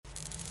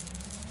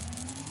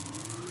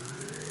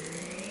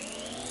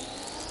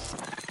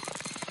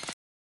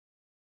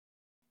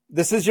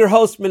This is your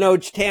host,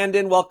 Manoj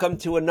Tandon. Welcome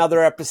to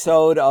another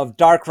episode of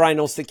Dark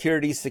Rhino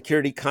Security,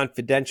 Security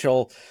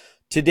Confidential.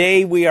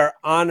 Today, we are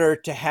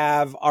honored to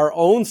have our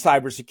own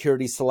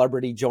cybersecurity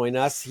celebrity join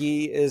us.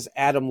 He is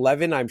Adam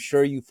Levin. I'm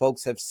sure you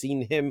folks have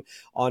seen him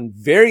on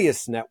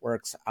various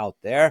networks out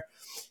there.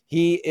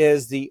 He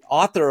is the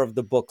author of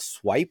the book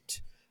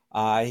Swiped.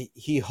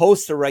 He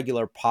hosts a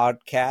regular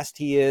podcast.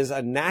 He is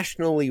a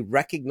nationally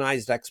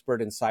recognized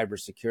expert in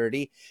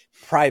cybersecurity,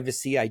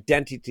 privacy,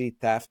 identity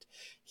theft.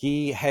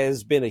 He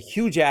has been a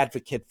huge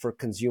advocate for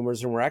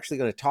consumers, and we're actually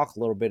going to talk a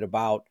little bit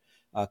about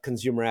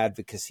consumer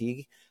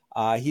advocacy.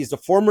 He's the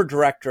former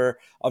director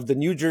of the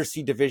New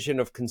Jersey Division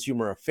of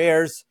Consumer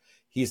Affairs.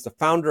 He's the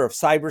founder of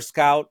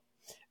CyberScout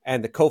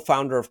and the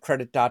co-founder of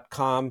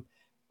Credit.com.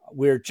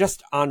 We're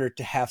just honored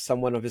to have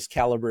someone of his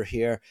caliber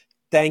here.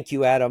 Thank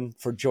you, Adam,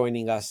 for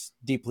joining us.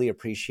 Deeply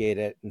appreciate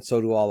it, and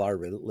so do all our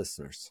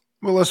listeners.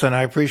 Well, listen,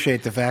 I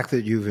appreciate the fact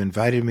that you've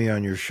invited me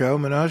on your show,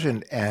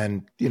 Manoj,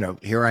 and you know,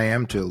 here I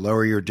am to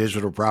lower your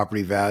digital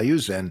property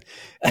values, and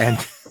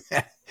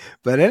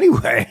but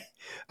anyway,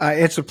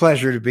 it's a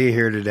pleasure to be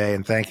here today,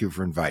 and thank you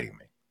for inviting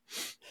me.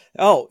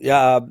 Oh,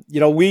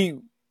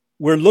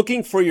 we're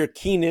looking for your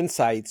keen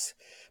insights.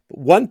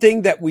 One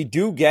thing that we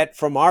do get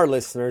from our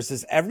listeners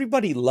is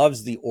everybody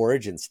loves the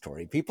origin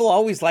story. People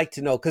always like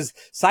to know, because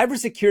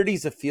cybersecurity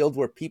is a field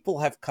where people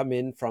have come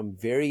in from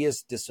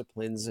various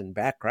disciplines and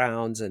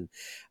backgrounds, and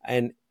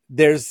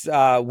there's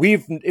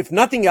if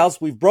nothing else,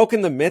 we've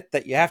broken the myth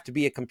that you have to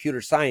be a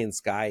computer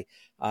science guy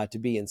to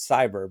be in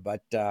cyber.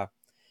 But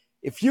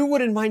if you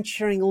wouldn't mind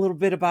sharing a little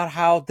bit about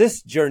how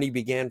this journey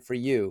began for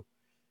you.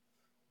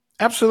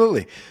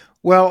 Absolutely.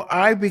 Well,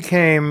 I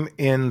became,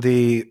 in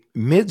the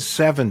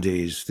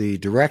mid-'70s, the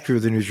director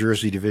of the New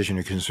Jersey Division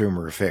of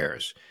Consumer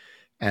Affairs.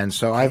 And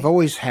so I've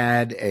always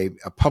had a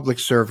public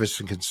service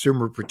and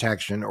consumer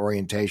protection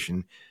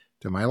orientation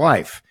to my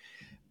life.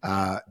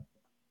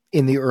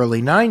 In the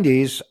early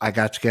 90s, I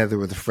got together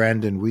with a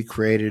friend and we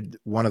created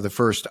one of the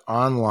first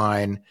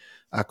online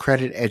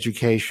credit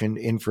education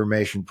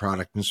information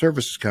product and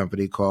services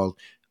company called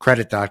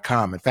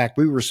Credit.com. In fact,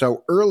 we were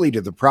so early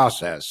to the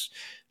process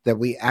that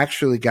we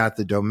actually got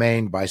the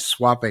domain by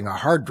swapping a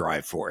hard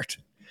drive for it.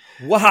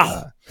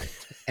 Wow.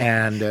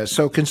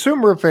 So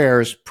Consumer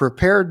Affairs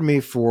prepared me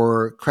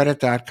for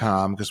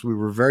Credit.com because we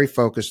were very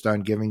focused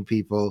on giving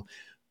people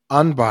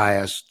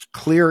unbiased,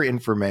 clear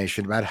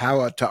information about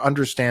how to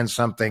understand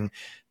something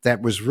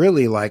that was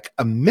really like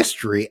a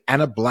mystery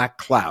and a black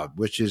cloud,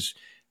 which is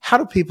how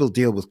do people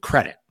deal with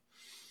credit?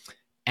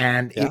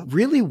 And it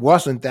really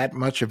wasn't that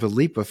much of a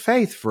leap of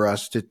faith for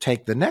us to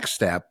take the next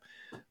step.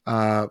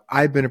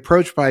 I've been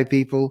approached by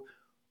people,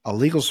 a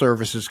legal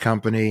services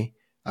company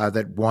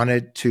that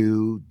wanted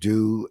to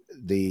do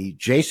the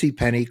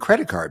JCPenney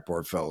credit card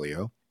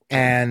portfolio.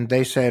 And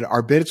they said,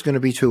 our bid is going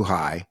to be too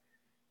high.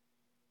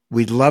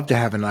 We'd love to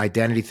have an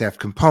identity theft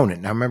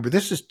component. Now, remember,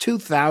 this is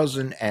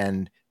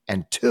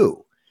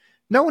 2002.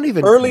 No one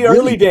even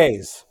early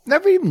days.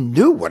 Never even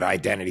knew what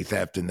identity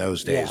theft in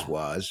those days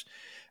was,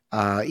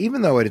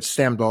 even though it had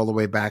stemmed all the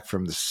way back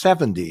from the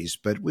 70s,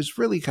 but it was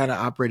really kind of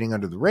operating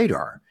under the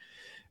radar.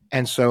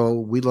 And so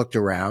we looked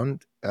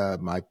around,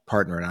 my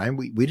partner and I,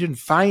 we didn't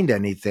find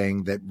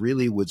anything that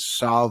really would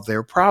solve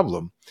their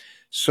problem.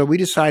 So we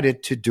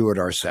decided to do it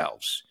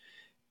ourselves.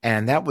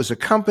 And that was a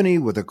company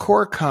with a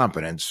core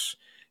competence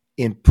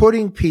in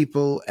putting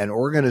people and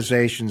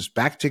organizations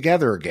back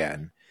together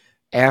again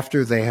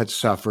after they had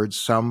suffered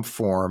some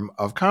form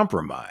of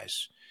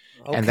compromise.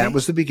 Okay. And that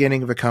was the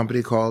beginning of a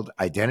company called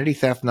Identity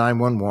Theft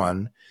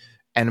 911.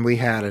 And we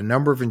had a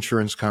number of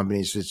insurance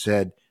companies that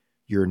said,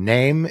 your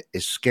name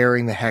is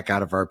scaring the heck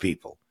out of our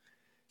people.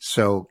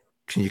 So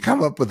can you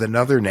come up with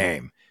another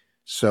name?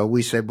 So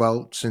we said,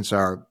 well, since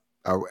our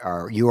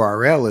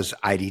URL is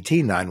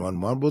IDT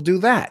 911, we'll do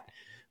that.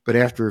 But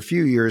after a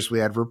few years, we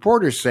had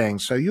reporters saying,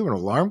 so you an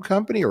alarm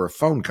company or a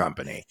phone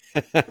company?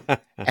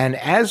 And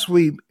as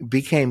we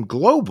became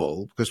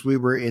global, because we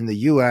were in the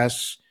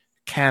US,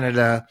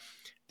 Canada,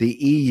 the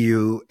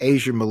EU,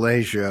 Asia,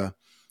 Malaysia,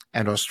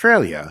 and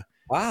Australia,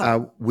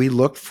 we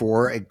looked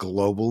for a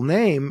global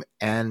name,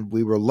 and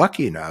we were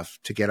lucky enough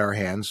to get our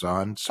hands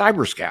on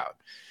CyberScout.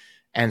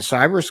 And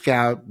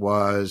CyberScout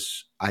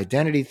was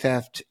identity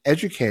theft,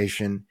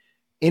 education,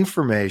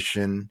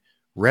 information,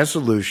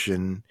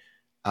 resolution,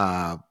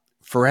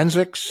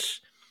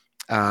 forensics,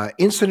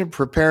 incident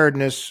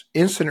preparedness,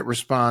 incident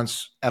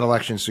response, and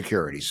election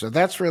security. So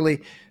that's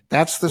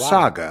the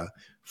saga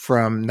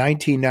from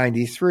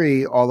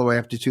 1993 all the way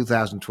up to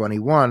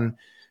 2021,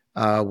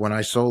 when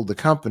I sold the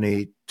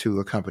company to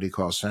a company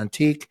called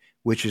Santique,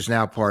 which is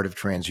now part of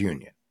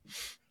TransUnion.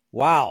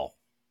 Wow.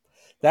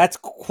 That's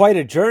quite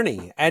a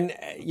journey. And,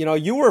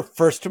 you were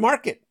first to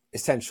market,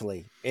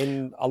 essentially,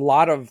 in a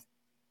lot of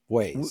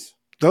ways.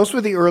 Those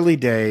were the early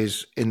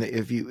days.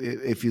 If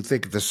you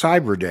think of the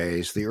cyber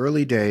days, the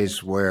early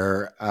days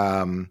where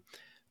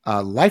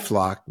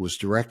LifeLock was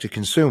direct to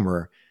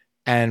consumer,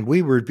 and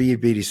we were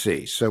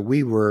B2C. So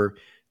we were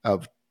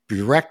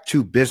direct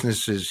to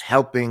businesses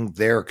helping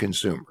their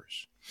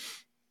consumers.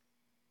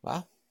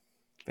 Wow.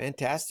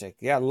 Fantastic.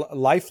 Yeah.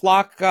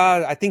 LifeLock,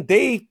 I think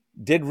they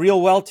did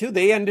real well too.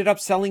 They ended up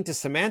selling to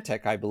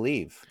Symantec, I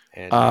believe.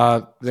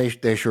 And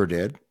They sure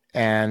did.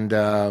 And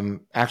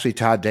actually,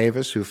 Todd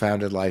Davis, who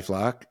founded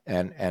LifeLock,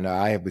 and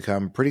I have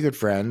become pretty good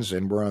friends,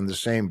 and we're on the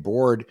same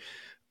board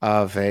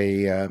of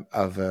a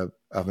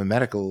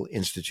medical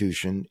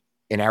institution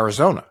in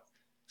Arizona.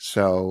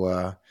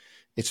 So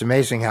it's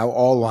amazing how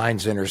all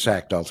lines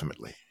intersect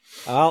ultimately.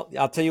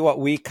 I'll tell you what,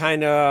 we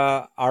kind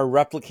of are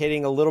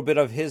replicating a little bit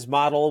of his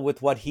model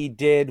with what he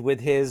did with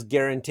his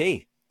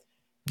guarantee.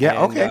 Yeah.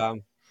 And Okay.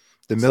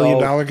 The $1 so,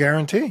 million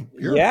guarantee.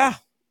 Sure. yeah,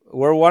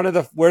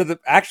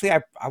 actually,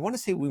 I want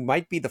to say we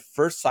might be the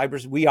first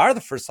we are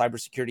the first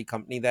cybersecurity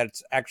company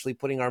that's actually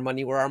putting our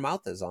money where our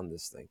mouth is on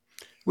this thing.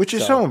 Which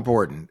is so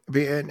important.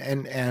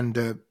 And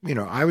you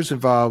know, I was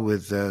involved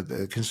with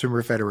the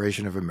Consumer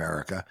Federation of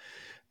America,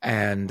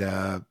 and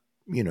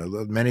you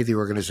know, many of the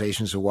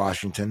organizations in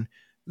Washington,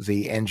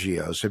 the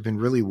NGOs, have been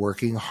really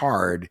working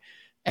hard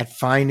at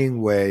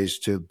finding ways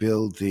to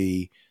build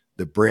the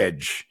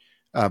bridge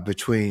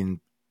between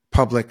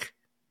public,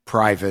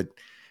 private,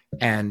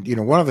 and you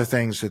know, one of the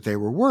things that they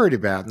were worried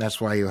about, and that's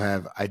why you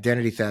have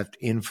identity theft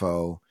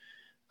info,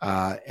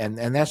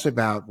 and that's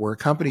about where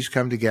companies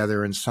come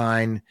together and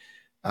sign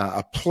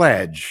a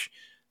pledge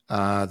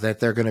that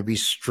they're going to be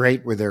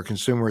straight with their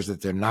consumers,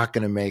 that they're not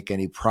going to make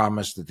any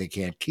promise that they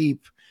can't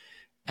keep,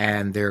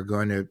 and they're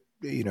going to,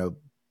 you know,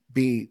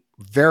 be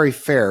very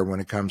fair when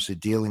it comes to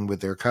dealing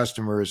with their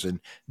customers and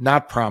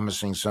not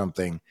promising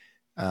something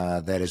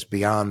that is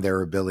beyond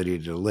their ability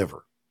to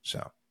deliver.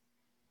 So,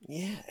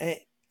 yeah.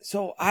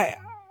 So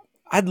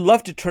I'd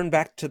love to turn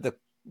back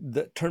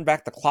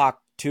the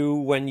clock to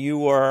when you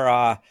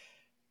were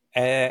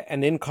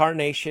an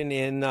incarnation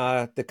in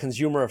the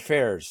consumer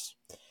affairs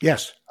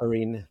yes.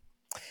 arena.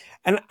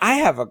 And I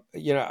have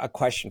a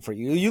question for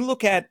you. You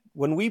look at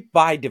when we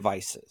buy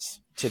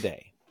devices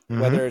today,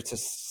 whether it's a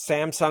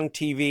Samsung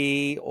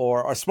TV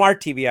or a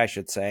smart TV, I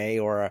should say,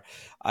 or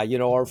a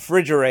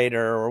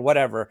refrigerator or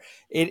whatever.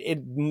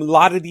 A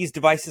lot of these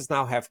devices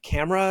now have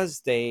cameras.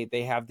 They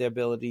have the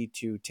ability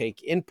to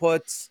take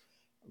inputs,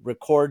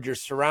 record your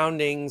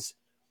surroundings,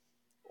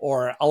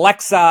 or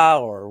Alexa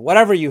or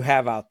whatever you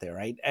have out there,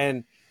 right?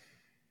 And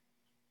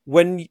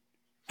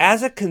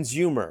as a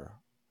consumer,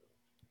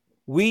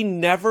 we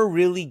never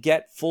really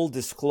get full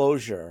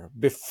disclosure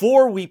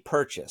before we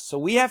purchase. So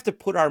we have to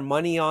put our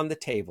money on the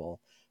table,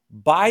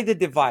 buy the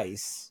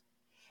device,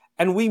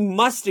 and we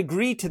must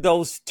agree to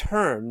those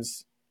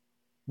terms,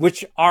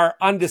 which are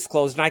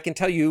undisclosed. And I can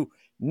tell you,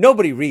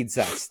 nobody reads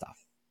that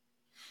stuff.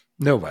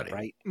 Nobody,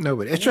 right?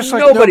 Nobody. It's just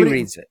like nobody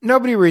reads it.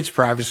 Nobody reads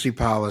privacy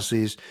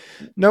policies.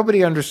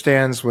 Nobody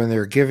understands when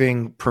they're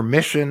giving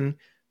permission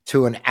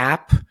to an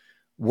app,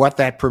 what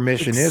that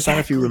permission is. I don't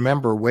know if you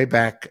remember way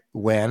back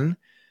when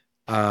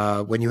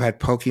you had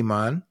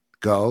Pokemon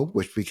Go,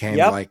 which became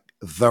like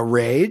the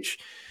rage.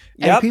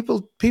 And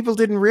people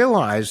didn't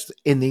realize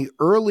in the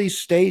early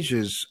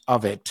stages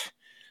of it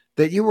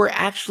that you were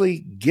actually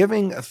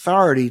giving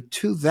authority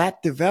to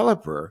that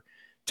developer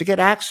to get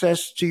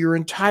access to your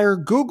entire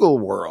Google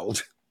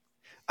world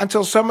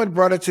until someone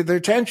brought it to their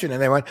attention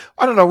and they went,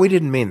 "Oh, no, we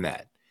didn't mean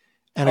that."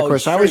 And of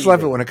course, I always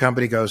love it when a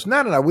company goes,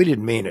 no, we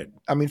didn't mean it.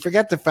 I mean,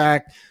 forget the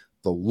fact,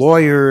 the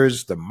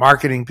lawyers, the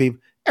marketing people,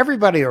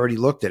 everybody already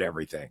looked at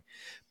everything.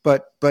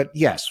 But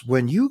yes,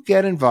 when you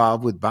get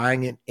involved with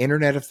buying an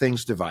Internet of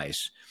Things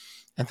device,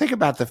 and think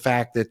about the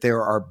fact that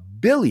there are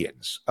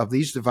billions of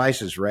these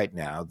devices right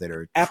now that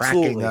are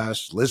tracking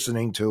us,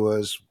 listening to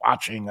us,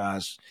 watching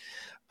us.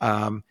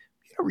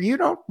 You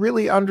don't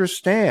really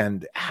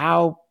understand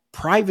how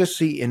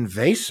privacy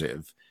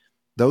invasive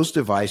those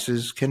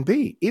devices can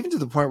be, even to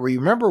the point where you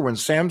remember when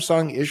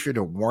Samsung issued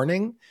a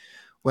warning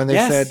when they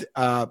said,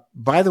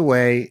 by the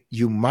way,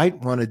 you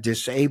might want to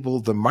disable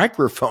the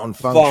microphone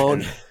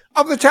function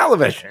of the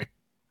television.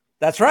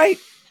 That's right.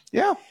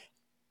 Yeah.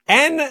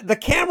 And the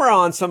camera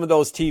on some of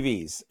those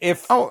TVs.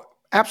 Oh,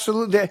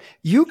 absolutely.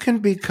 You can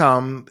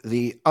become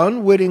the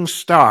unwitting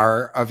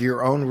star of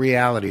your own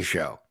reality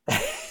show.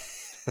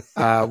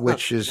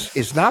 Which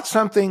is not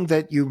something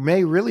that you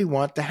may really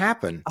want to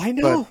happen. I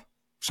know.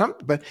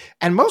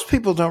 And most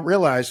people don't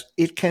realize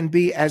it can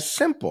be as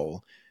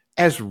simple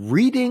as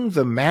reading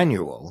the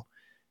manual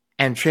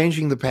and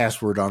changing the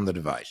password on the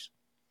device.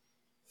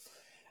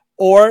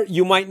 Or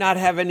you might not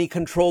have any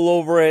control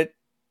over it.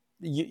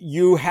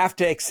 You have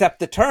to accept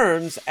the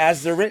terms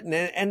as they're written.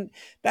 And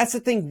that's the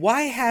thing.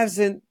 Why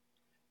hasn't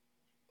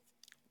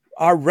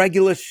our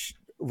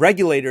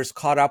regulators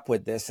caught up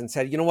with this and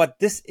said, you know what,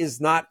 this is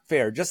not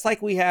fair? Just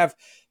like we have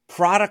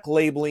product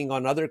labeling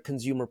on other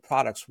consumer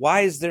products,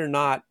 why is there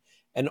not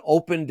an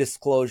open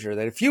disclosure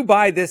that if you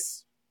buy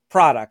this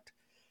product,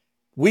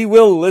 we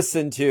will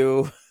listen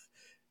to,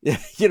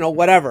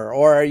 whatever,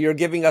 or you're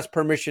giving us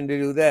permission to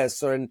do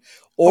this,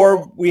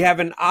 or we have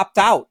an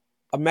opt-out,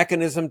 a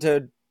mechanism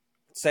to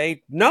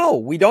say, no,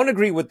 we don't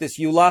agree with this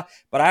EULA,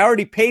 but I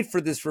already paid for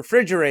this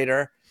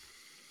refrigerator.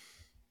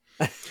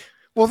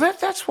 Well,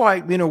 that's why,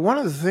 one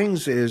of the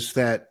things is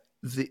that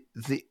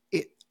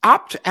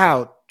opt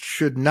out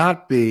should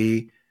not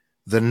be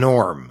the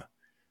norm.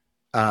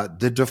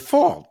 The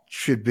default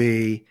should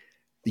be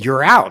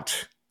you're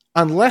out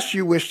unless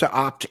you wish to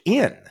opt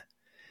in.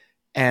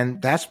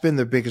 And that's been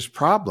the biggest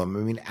problem.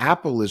 I mean,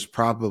 Apple is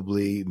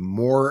probably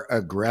more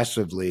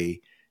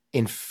aggressively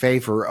in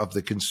favor of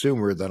the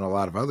consumer than a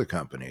lot of other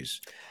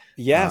companies,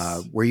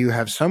 Yes. where you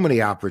have so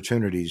many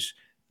opportunities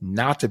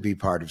not to be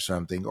part of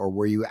something, or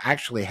where you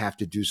actually have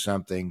to do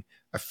something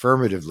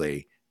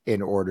affirmatively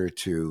in order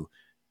to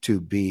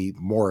be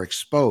more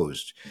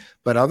exposed.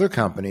 But other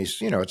companies,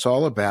 it's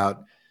all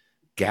about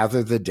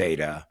gather the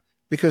data,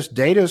 because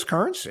data is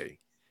currency.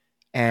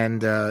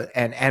 And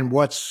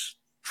what's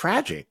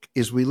tragic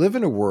is we live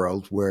in a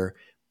world where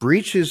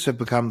breaches have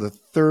become the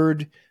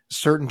third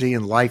certainty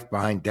in life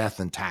behind death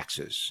and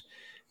taxes.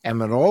 And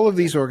when all of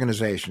these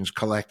organizations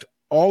collect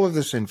all of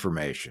this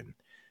information,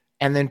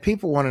 and then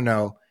people want to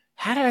know,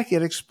 how did I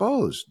get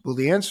exposed? Well,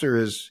 the answer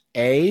is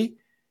A,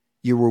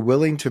 you were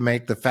willing to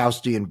make the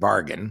Faustian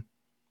bargain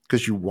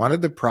because you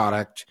wanted the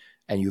product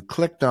and you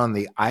clicked on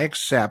the I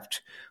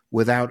accept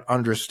without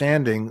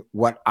understanding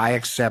what I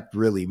accept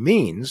really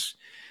means.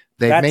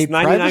 That's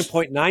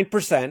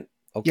 99.9%.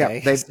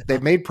 Okay. Yeah,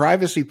 they've made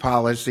privacy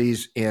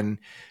policies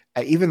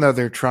even though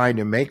they're trying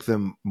to make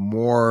them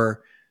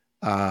more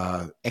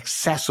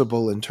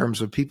accessible in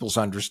terms of people's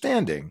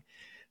understanding,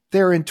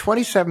 they're in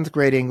 27th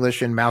grade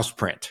English in mouse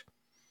print.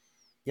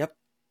 Yep.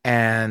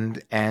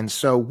 And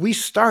so we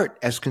start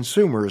as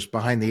consumers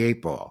behind the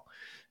eight ball.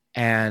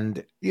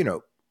 And,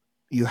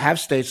 you have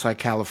states like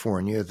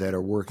California that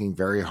are working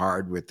very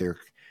hard with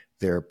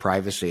their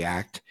Privacy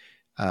Act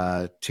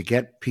to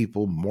get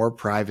people more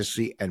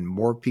privacy and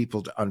more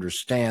people to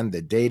understand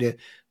the data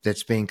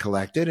that's being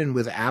collected. And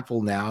with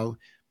Apple now,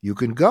 you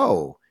can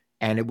go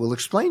and it will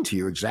explain to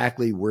you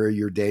exactly where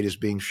your data is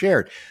being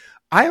shared.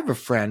 I have a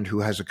friend who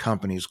has a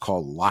company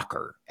called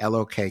Locker,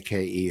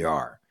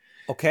 Lokker.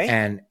 Okay.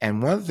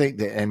 And one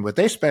thing, and what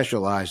they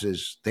specialize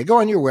is they go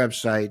on your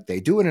website, they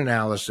do an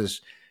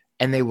analysis,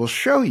 and they will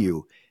show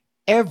you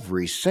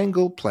every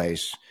single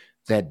place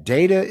that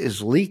data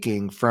is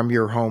leaking from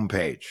your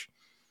homepage.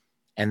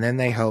 And then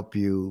they help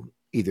you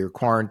either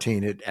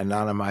quarantine it,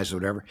 anonymize it,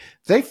 whatever.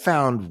 They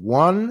found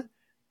one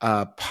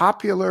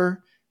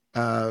popular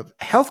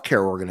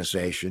healthcare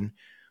organization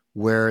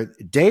where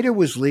data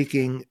was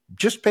leaking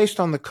just based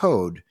on the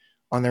code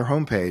on their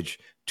homepage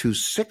to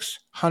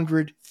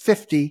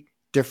 650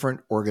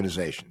 different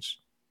organizations.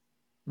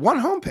 One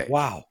homepage.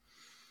 Wow.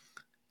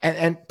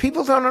 And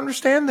people don't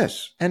understand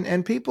this.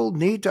 And people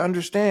need to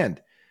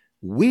understand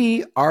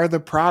we are the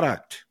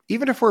product.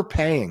 Even if we're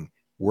paying,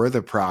 we're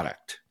the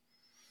product.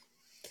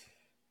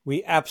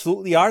 We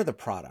absolutely are the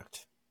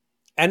product.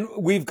 And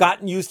we've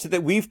gotten used to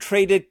that. We've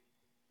traded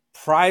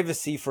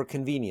privacy for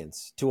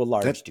convenience to a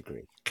large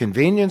degree.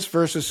 Convenience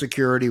versus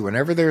security.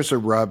 Whenever there's a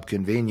rub,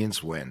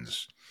 convenience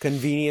wins.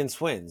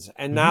 Convenience wins.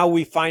 And now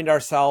we find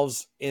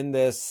ourselves in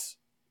this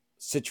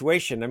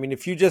situation. I mean,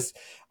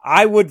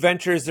 I would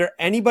venture, is there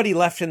anybody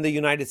left in the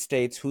United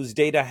States whose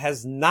data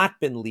has not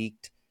been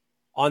leaked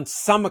on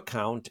some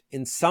account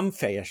in some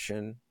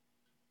fashion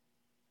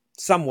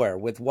somewhere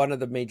with one of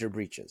the major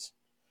breaches?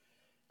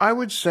 I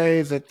would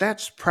say that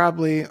that's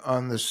probably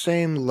on the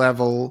same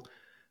level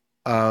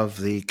of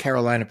the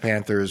Carolina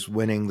Panthers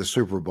winning the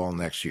Super Bowl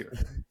next year.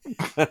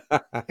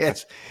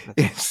 It's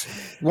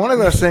one of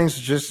those things.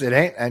 Just it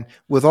ain't. And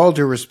with all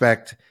due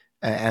respect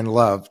and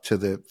love to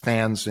the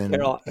fans in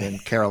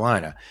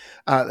Carolina,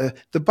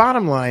 the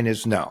bottom line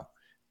is no.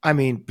 I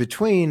mean,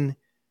 between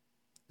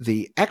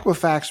the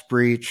Equifax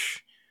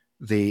breach,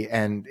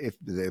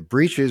 the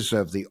breaches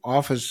of the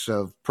Office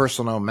of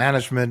Personnel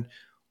Management,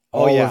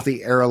 all of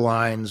the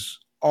airlines,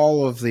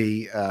 all of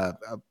the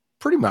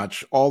pretty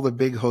much all the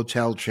big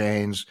hotel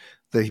chains,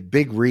 the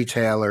big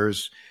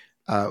retailers,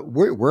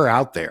 we're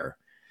out there.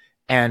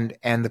 And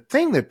the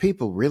thing that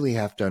people really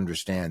have to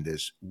understand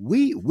is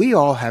we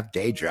all have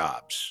day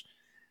jobs.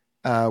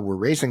 We're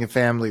raising a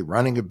family,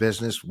 running a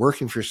business,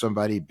 working for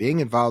somebody, being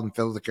involved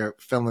in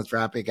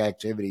philanthropic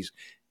activities,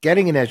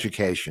 getting an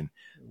education.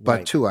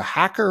 But to a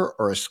hacker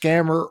or a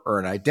scammer or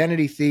an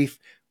identity thief,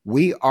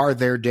 we are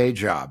their day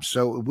job.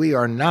 So we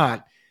are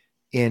not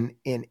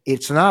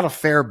it's not a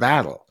fair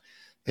battle.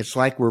 It's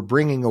like we're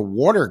bringing a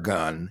water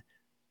gun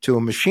to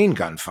a machine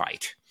gun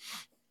fight.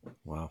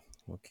 Wow.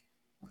 Okay.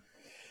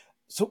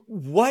 So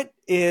what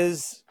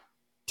is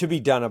to be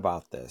done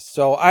about this?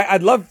 So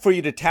I'd love for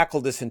you to tackle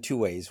this in two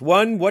ways.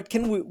 One, what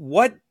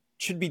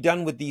should be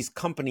done with these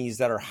companies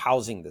that are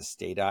housing this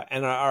data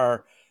and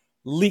are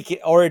leaking,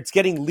 or it's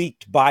getting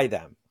leaked by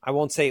them? I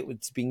won't say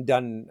it's being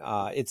done.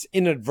 It's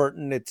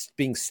inadvertent. It's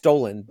being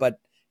stolen, but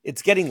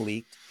it's getting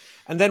leaked.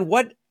 And then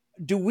what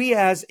do we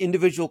as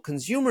individual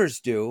consumers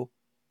do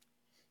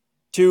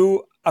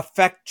to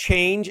affect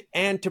change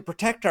and to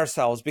protect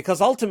ourselves? Because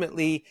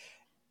ultimately,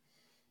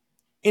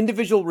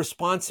 individual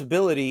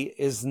responsibility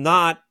is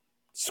not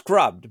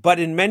scrubbed, but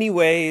in many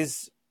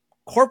ways,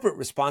 corporate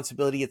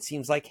responsibility, it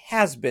seems like,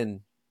 has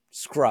been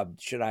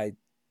scrubbed.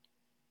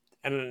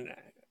 And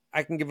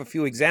I can give a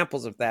few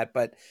examples of that,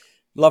 but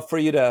love for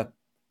you to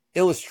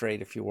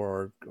illustrate, if you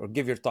were, or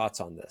give your thoughts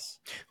on this?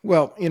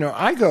 Well,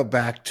 I go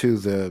back to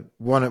the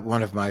one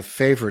of my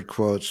favorite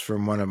quotes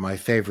from one of my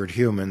favorite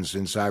humans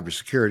in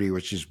cybersecurity,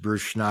 which is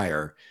Bruce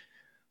Schneier,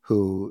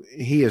 who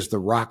he is the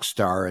rock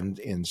star in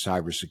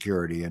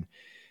cybersecurity.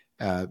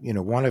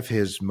 And one of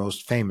his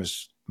most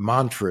famous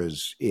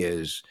mantras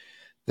is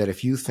that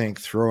if you think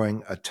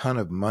throwing a ton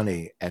of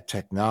money at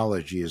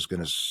technology is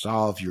going to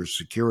solve your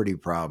security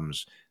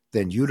problems,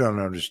 then you don't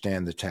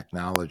understand the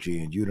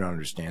technology and you don't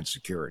understand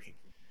security.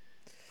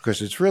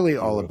 Because it's really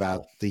all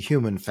about Beautiful. the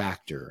human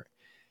factor.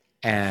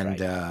 And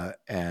Right.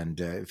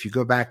 if you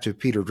go back to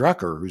Peter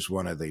Drucker, who's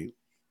one of the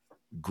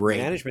great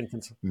Yeah.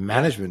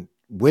 management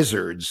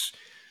wizards,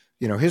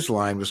 his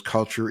line was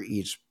 "Culture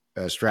eats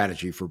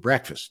strategy for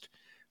breakfast,"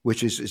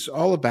 which is it's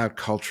all about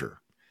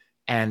culture,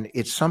 and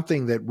it's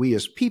something that we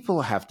as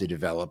people have to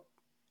develop,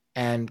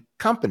 and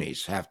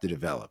companies have to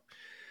develop,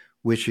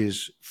 which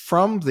is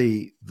from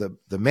the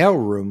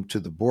mailroom to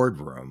the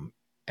boardroom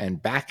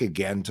and back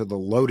again to the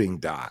loading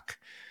dock.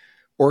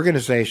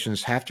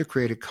 Organizations have to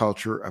create a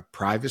culture of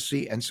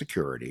privacy and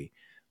security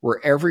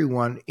where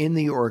everyone in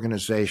the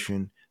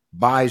organization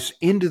buys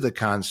into the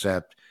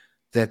concept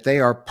that they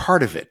are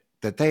part of it,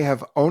 that they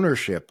have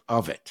ownership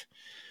of it.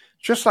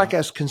 Just like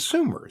as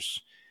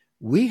consumers,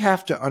 we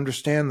have to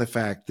understand the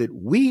fact that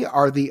we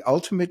are the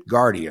ultimate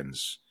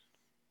guardians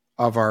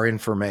of our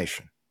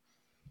information.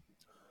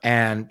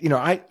 And,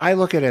 I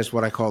look at it as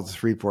what I call the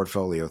three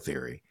portfolio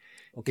theory.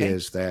 Okay.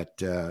 Is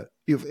that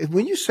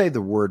when you say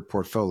the word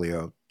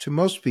portfolio, to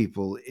most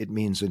people, it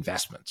means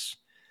investments.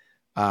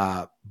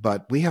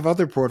 But we have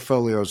other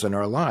portfolios in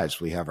our lives.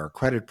 We have our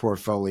credit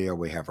portfolio,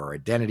 we have our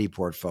identity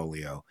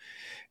portfolio.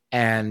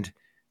 And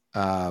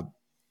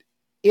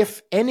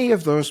if any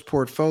of those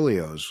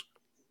portfolios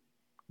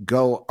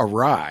go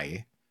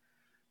awry,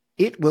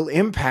 it will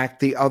impact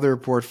the other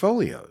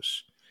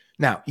portfolios.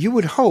 Now, you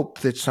would hope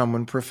that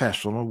someone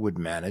professional would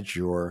manage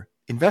your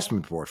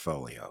investment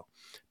portfolio.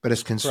 But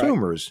as Correct.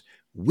 consumers,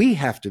 we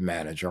have to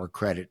manage our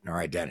credit and our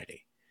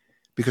identity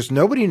because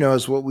nobody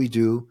knows what we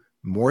do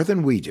more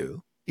than we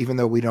do, even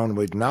though we don't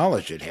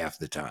acknowledge it half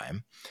the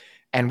time.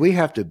 And we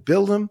have to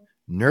build them,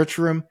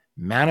 nurture them,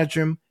 manage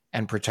them,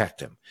 and protect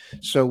them.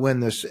 So when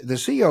the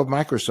CEO of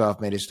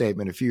Microsoft made a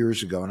statement a few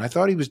years ago, and I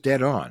thought he was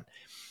dead on,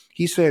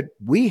 he said,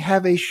 we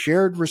have a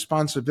shared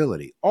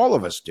responsibility. All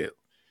of us do.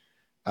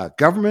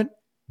 Government,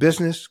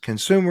 business,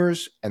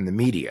 consumers, and the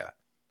media,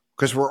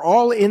 because we're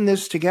all in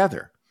this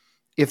together.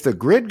 If the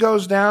grid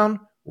goes down,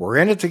 we're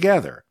in it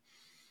together.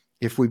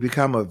 If we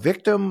become a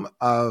victim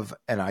of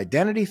an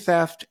identity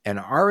theft and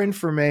our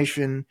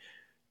information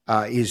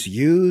is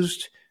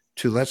used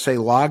to, let's say,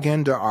 log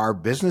into our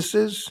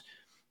businesses,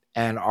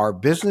 and our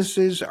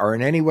businesses are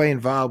in any way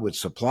involved with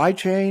supply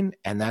chain,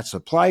 and that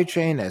supply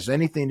chain has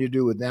anything to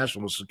do with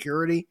national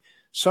security,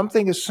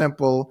 something as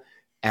simple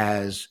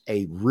as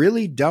a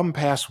really dumb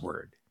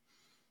password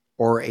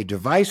or a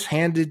device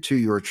handed to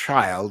your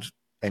child,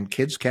 and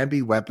kids can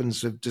be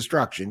weapons of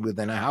destruction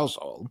within a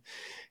household,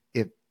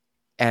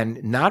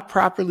 and not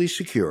properly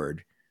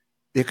secured,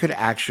 it could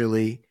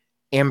actually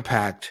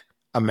impact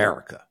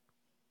America.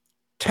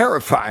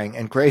 Terrifying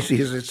and crazy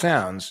as it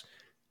sounds,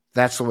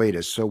 that's the way it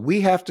is. So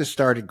we have to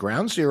start at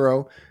ground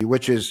zero,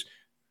 which is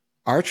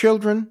our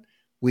children.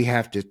 We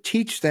have to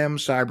teach them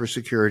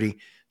cybersecurity.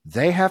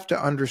 They have to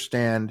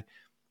understand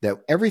that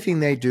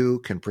everything they do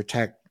can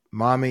protect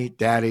mommy,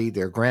 daddy,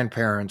 their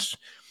grandparents,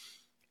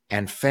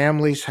 and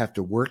families have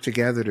to work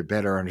together to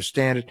better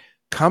understand it.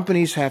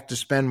 Companies have to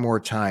spend more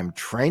time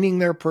training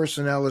their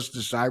personnel as to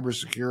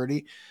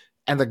cybersecurity,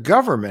 and the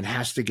government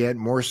has to get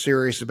more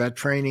serious about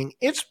training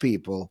its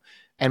people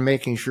and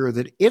making sure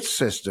that its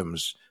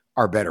systems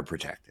are better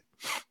protected.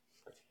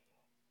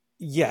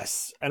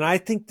 Yes. And I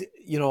think, that,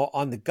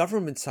 on the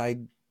government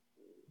side,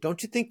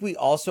 don't you think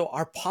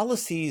our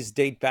policies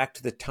date back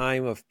to the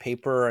time of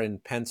paper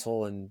and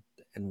pencil and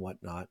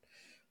whatnot?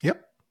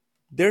 Yep.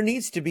 There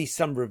needs to be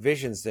some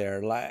revisions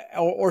there,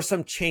 or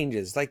some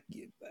changes. Like,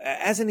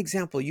 as an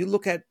example, you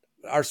look at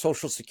our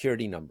social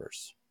security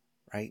numbers,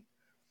 right?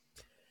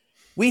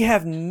 We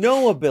have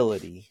no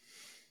ability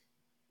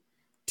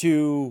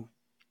to,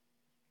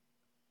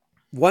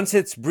 once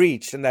it's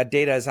breached and that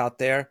data is out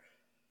there,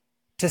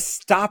 to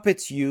stop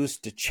its use,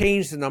 to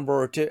change the number,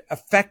 or to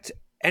affect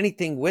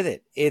anything with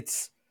it.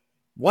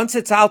 Once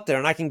it's out there,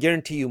 and I can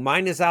guarantee you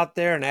mine is out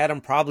there, and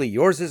Adam, probably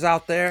yours is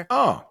out there.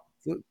 Oh,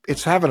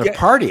 it's having a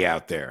party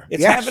out there.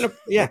 It's having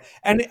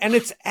and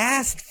it's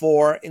asked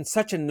for in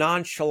such a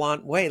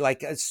nonchalant way.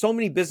 Like, so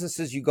many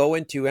businesses you go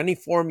into, any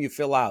form you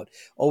fill out,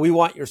 oh, we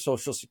want your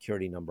social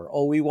security number.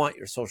 Oh, we want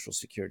your social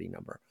security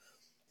number.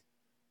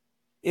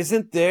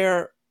 Isn't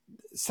there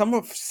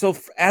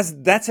as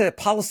that's a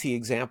policy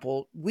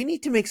example, we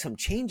need to make some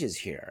changes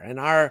here, and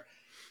our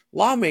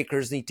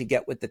lawmakers need to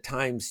get with the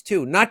times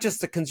too. Not just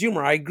the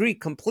consumer. I agree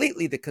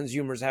completely. The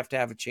consumers have to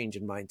have a change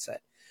in mindset.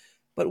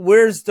 But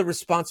where's the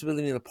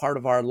responsibility on the part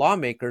of our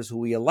lawmakers who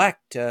we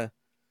elect to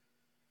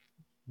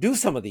do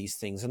some of these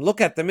things and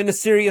look at them in a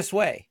serious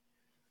way?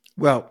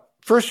 Well,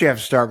 first you have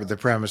to start with the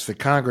premise that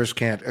Congress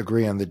can't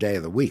agree on the day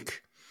of the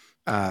week.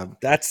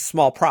 That's a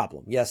small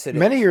problem. Yes, it is.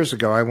 Many years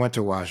ago, I went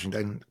to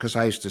Washington because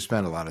I used to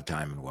spend a lot of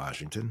time in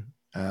Washington.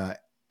 And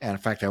in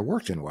fact, I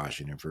worked in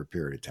Washington for a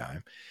period of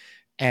time.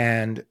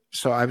 And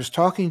so I was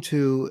talking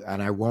to,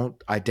 and I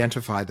won't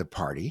identify the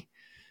party,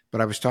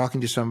 but I was talking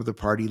to some of the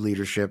party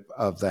leadership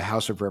of the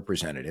House of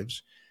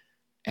Representatives.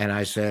 And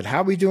I said,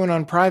 how are we doing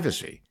on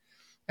privacy?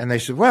 And they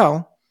said,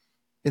 well,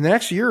 in the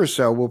next year or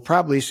so, we'll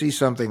probably see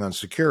something on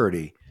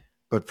security.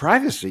 But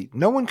privacy,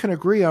 no one can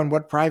agree on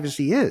what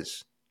privacy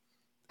is.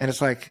 And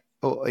it's like,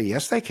 oh,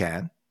 yes, they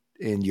can.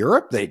 In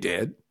Europe, they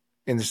did.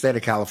 In the state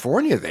of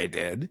California, they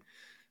did.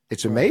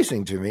 It's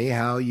amazing to me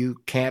how you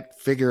can't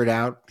figure it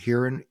out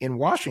here in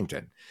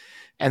Washington.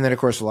 And then, of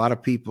course, a lot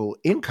of people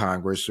in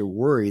Congress are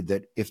worried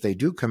that if they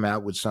do come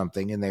out with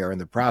something, and they are in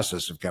the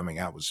process of coming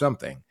out with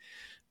something,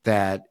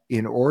 that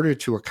in order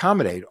to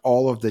accommodate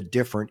all of the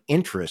different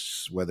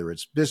interests, whether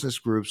it's business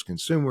groups,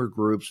 consumer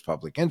groups,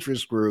 public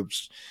interest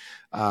groups,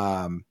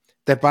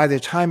 that by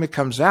the time it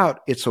comes out,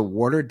 it's a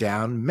watered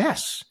down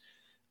mess.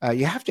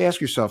 You have to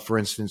ask yourself, for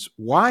instance,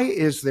 why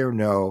is there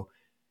no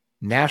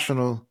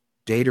national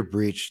data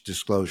breach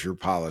disclosure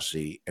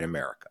policy in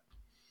America?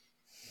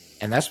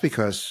 And that's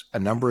because a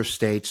number of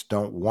states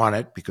don't want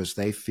it because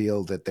they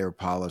feel that their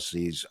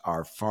policies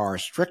are far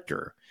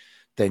stricter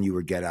than you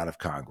would get out of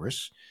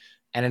Congress.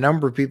 And a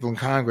number of people in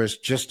Congress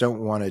just don't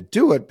want to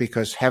do it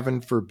because,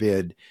 heaven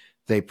forbid,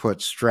 they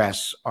put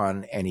stress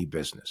on any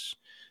business.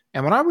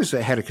 And when I was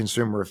the head of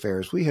consumer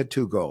affairs, we had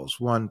two goals.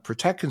 One,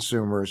 protect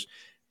consumers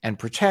and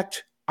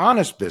protect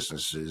honest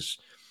businesses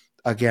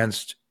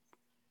against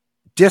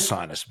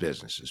dishonest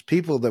businesses,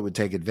 people that would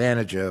take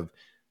advantage of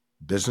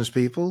business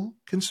people,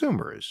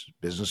 consumers,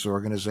 business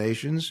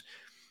organizations,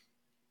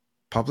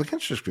 public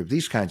interest groups,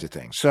 these kinds of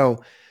things.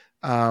 So,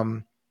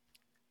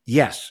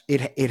 yes,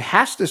 it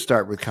has to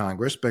start with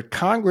Congress, but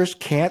Congress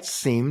can't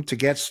seem to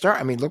get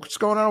started. I mean, look what's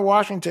going on in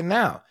Washington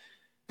now.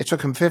 It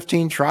took him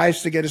 15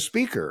 tries to get a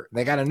speaker.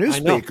 They got a new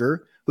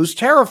speaker who's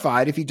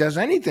terrified if he does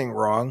anything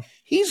wrong,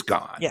 he's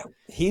gone. Yeah,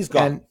 he's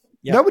gone. And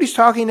nobody's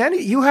talking to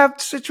any. You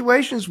have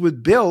situations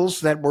with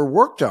bills that were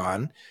worked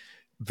on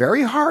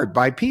very hard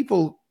by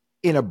people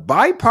in a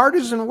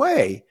bipartisan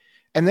way,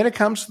 and then it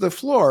comes to the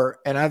floor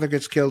and either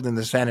gets killed in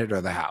the Senate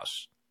or the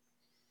House.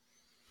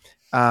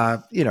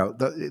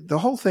 The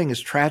whole thing is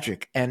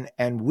tragic,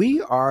 and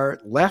we are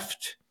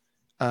left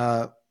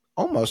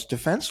almost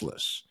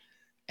defenseless.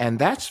 And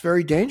that's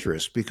very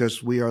dangerous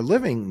because we are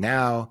living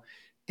now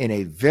in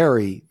a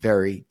very,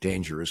 very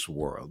dangerous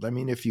world. I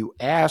mean, if you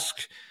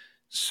ask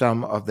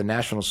some of the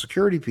national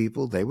security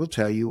people, they will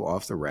tell you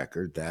off the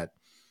record that,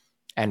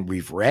 and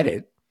we've read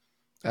it,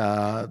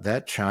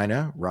 that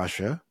China,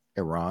 Russia,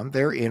 Iran,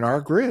 they're in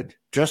our grid,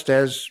 just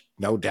as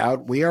no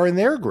doubt we are in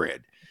their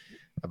grid.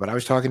 But I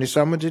was talking to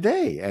someone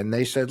today, and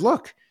they said,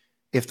 look,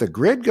 if the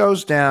grid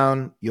goes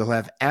down, you'll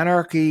have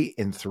anarchy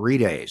in 3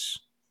 days.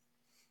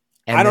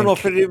 And I don't know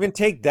if it'd even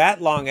take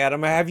that long,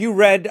 Adam. Have you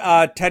read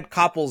Ted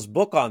Koppel's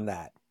book on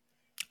that?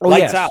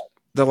 Lights Out.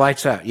 The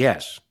Lights Out,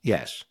 yes.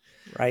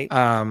 Right.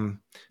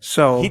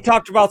 So he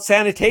talked about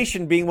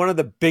sanitation being one of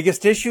the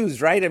biggest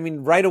issues, right? I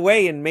mean, right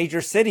away in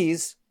major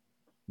cities,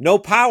 no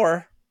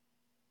power.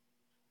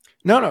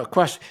 No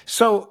question.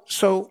 So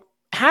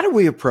how do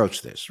we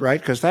approach this, right?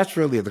 Because that's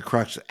really the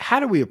crux. How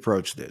do we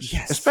approach this?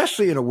 Yes.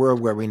 Especially in a world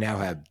where we now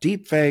have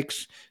deep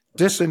fakes,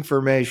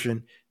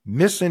 disinformation,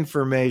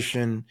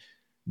 misinformation,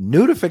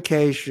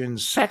 nudification,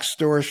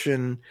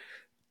 sextortion,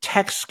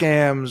 text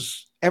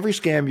scams, every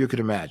scam you could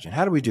imagine.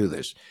 How do we do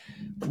this?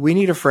 We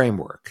need a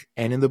framework.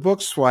 And in the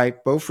book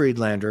Swipe, Bo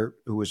Friedlander,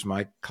 who was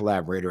my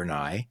collaborator, and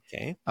I,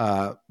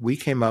 we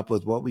came up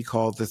with what we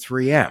call the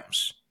 3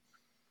 M's.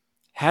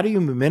 How do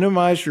you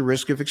minimize your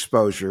risk of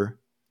exposure,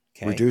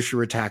 reduce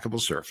your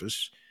attackable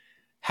surface?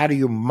 How do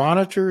you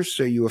monitor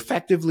so you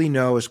effectively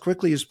know as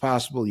quickly as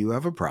possible you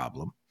have a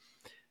problem?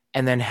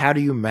 And then how do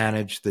you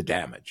manage the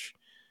damage?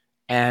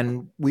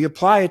 And we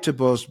apply it to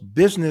both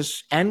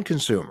business and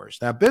consumers.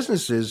 Now,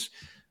 businesses,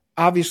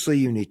 obviously,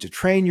 you need to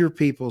train your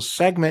people,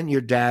 segment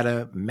your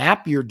data,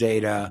 map your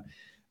data,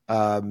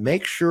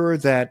 make sure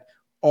that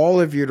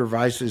all of your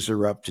devices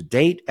are up to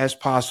date as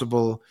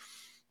possible,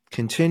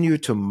 continue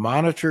to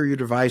monitor your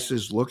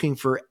devices, looking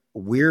for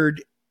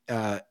weird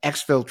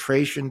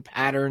exfiltration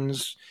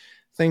patterns,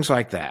 things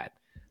like that,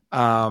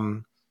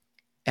 and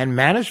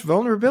manage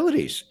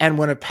vulnerabilities. And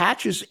when a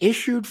patch is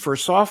issued for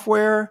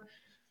software,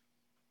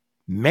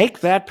 make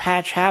that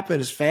patch happen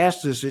as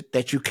fast as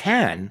that you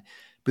can,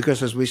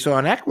 because as we saw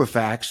in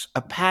Equifax,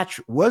 a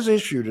patch was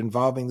issued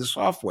involving the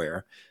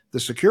software. The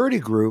security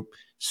group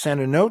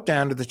sent a note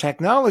down to the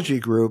technology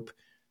group,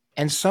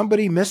 and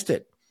somebody missed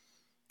it.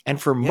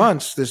 And for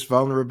months, this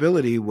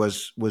vulnerability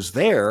was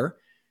there,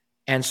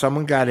 and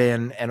someone got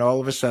in, and all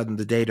of a sudden,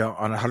 the data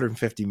on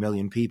 150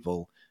 million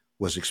people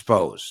was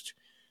exposed.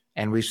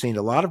 And we've seen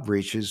a lot of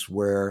breaches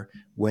where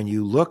when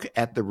you look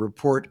at the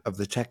report of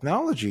the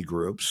technology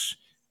groups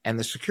and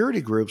the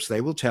security groups,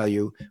 they will tell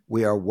you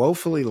we are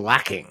woefully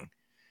lacking.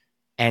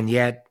 And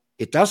yet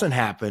it doesn't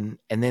happen,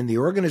 and then the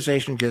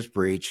organization gets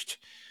breached.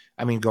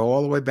 I mean, go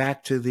all the way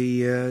back to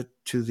the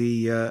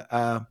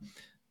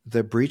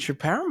breach of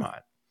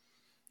Paramount,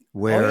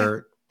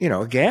 where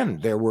again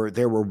there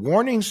were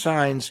warning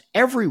signs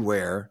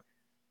everywhere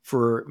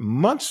for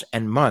months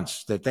and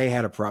months that they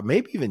had a problem,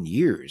 maybe even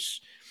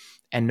years,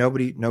 and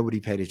nobody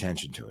paid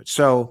attention to it.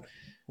 So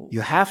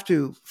you have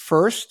to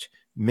first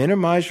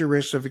minimize your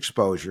risk of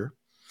exposure.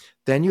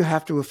 Then you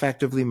have to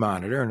effectively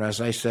monitor. And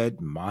as I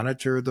said,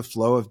 monitor the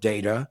flow of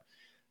data.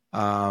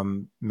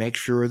 Make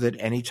sure that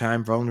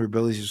anytime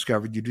vulnerability is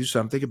discovered, you do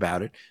something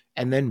about it,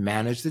 and then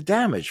manage the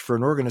damage. For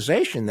an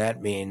organization,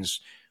 that means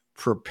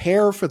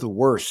prepare for the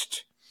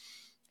worst.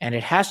 And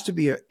it has to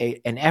be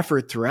an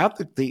effort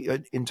throughout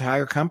the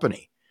entire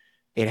company.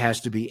 It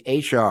has to be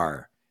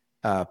HR,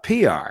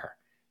 PR,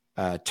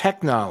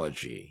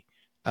 technology,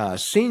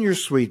 senior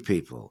suite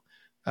people,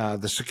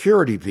 the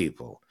security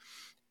people.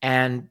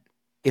 And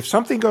if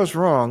something goes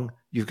wrong,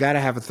 you've got to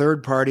have a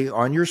third party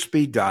on your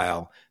speed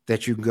dial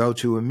that you can go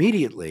to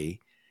immediately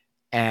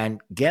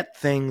and get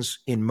things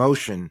in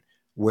motion,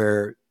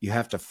 where you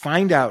have to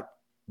find out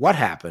what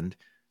happened,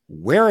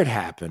 where it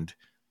happened,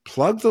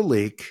 plug the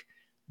leak,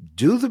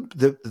 do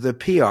the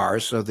PR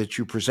so that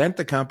you present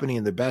the company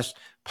in the best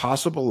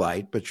possible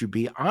light, but you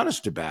be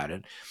honest about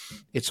it.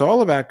 It's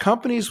all about,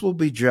 companies will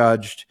be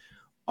judged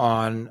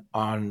on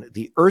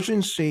the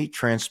urgency,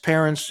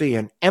 transparency,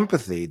 and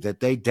empathy that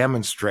they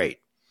demonstrate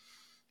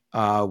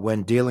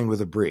when dealing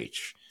with a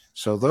breach.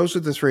 So those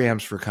are the 3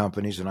 M's for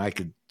companies, and I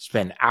could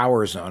spend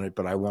hours on it,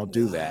 but I won't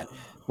do that.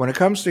 When it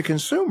comes to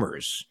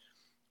consumers,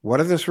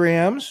 what are the 3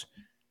 M's?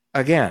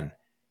 Again,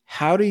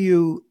 how do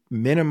you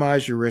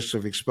minimize your risks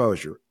of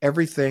exposure?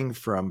 Everything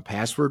from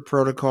password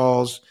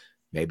protocols,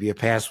 maybe a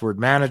password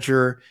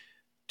manager,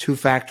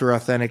 two-factor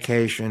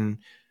authentication,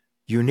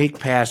 unique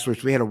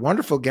passwords. We had a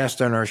wonderful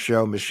guest on our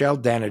show, Michelle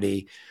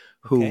Dennedy,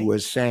 who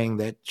was saying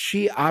that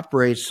she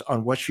operates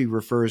on what she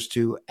refers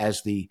to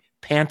as the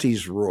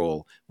panties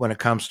rule when it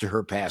comes to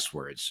her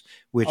passwords,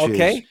 which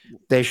is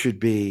they should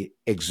be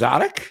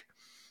exotic,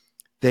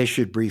 they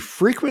should be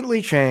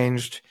frequently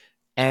changed,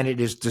 and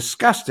it is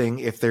disgusting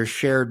if they're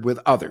shared with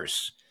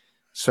others.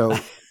 So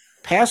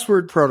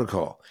password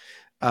protocol.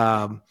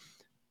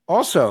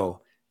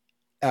 Also,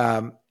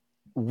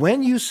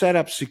 when you set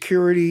up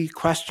security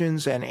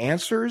questions and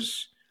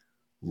answers,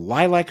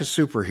 lie like a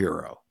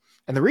superhero.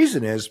 And the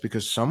reason is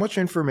because so much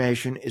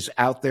information is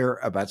out there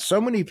about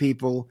so many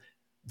people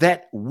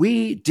that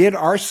we did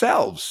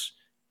ourselves,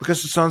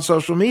 because it's on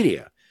social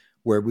media,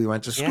 where we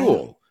went to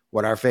school,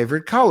 what our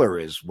favorite color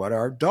is, what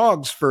our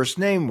dog's first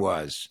name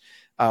was,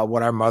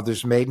 what our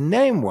mother's maiden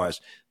name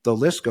was. The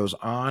list goes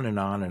on and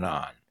on and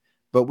on.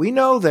 But we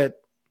know that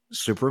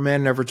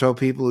Superman never told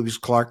people he was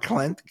Clark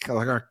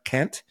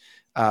Kent.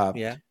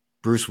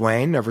 Bruce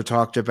Wayne never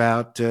talked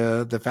about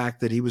the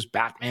fact that he was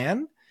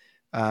Batman.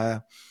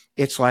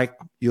 It's like,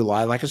 you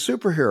lie like a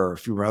superhero.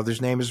 If your mother's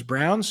name is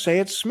Brown, say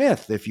it's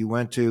Smith. If you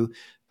went to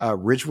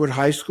Ridgewood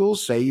High School,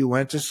 say you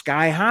went to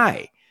Sky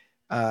High.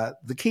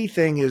 The key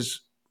thing is,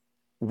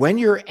 when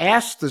you're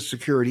asked the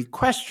security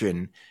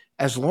question,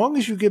 as long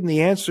as you give them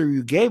the answer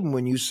you gave them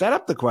when you set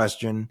up the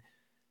question,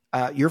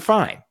 you're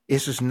fine.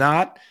 This is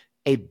not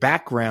a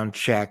background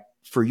check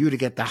for you to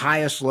get the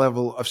highest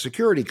level of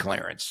security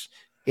clearance.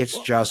 It's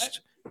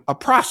just a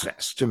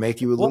process to make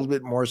you a little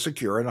bit more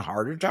secure and a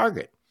harder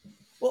target.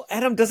 Well,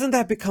 Adam, doesn't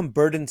that become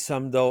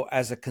burdensome, though,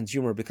 as a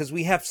consumer? Because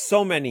we have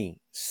so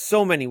many,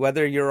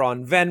 whether you're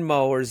on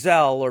Venmo or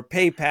Zelle or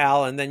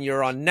PayPal, and then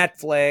you're on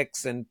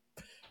Netflix and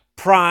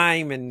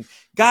Prime, and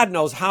God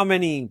knows how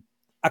many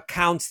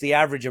accounts the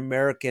average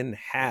American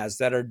has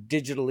that are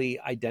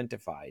digitally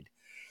identified.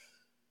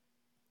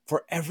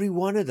 For every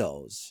one of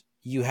those,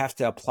 you have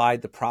to apply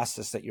the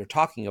process that you're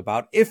talking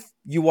about if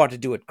you want to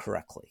do it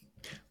correctly.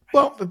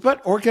 Well,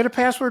 or get a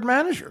password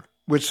manager,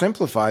 which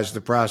simplifies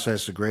the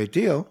process a great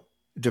deal.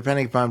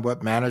 Depending upon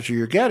what manager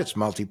you get, it's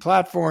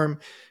multi-platform.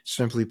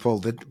 Simply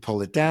pull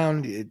it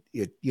down.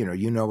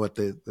 You know what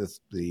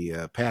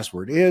the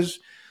password is.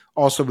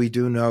 Also, we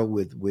do know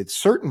with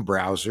certain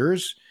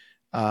browsers,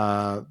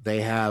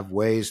 they have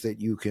ways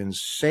that you can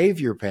save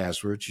your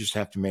passwords. You just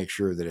have to make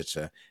sure that it's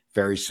a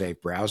very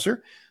safe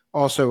browser.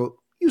 Also,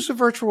 use a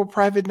virtual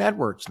private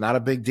network. It's not a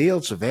big deal.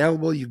 It's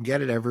available. You can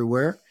get it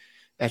everywhere.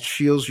 That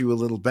shields you a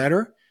little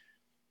better.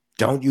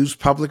 Don't use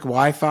public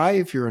Wi-Fi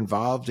if you're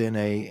involved in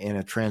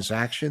a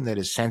transaction that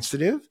is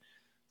sensitive.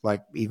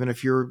 Like, even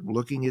if you're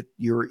looking at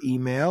your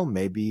email,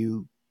 maybe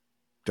you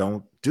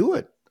don't do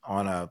it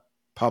on a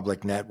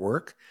public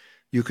network.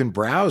 You can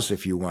browse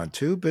if you want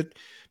to, but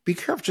be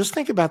careful. Just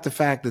think about the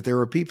fact that there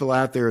are people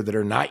out there that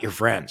are not your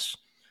friends.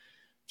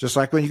 Just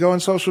like when you go on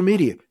social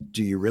media,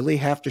 do you really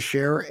have to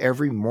share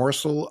every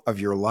morsel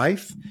of your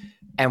life?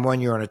 And when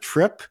you're on a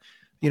trip,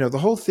 the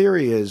whole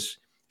theory is,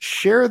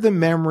 share the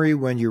memory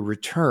when you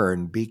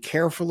return. Be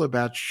careful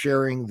about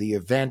sharing the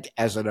event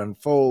as it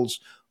unfolds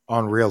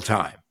on real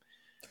time.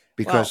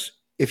 Because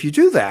if you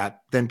do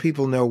that, then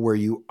people know where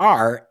you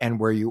are and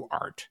where you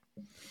aren't.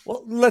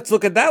 Well, let's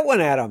look at that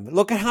one, Adam.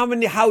 Look at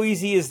how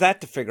easy is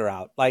that to figure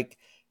out? Like,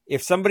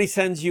 if somebody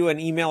sends you an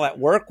email at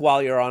work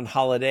while you're on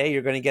holiday,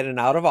 you're going to get an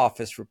out of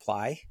office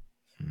reply,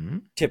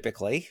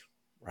 typically,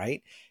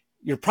 right?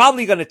 You're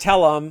probably going to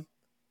tell them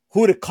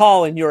who to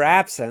call in your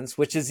absence,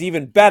 which is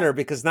even better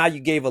because now you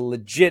gave a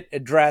legit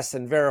address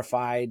and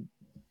verified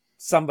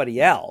somebody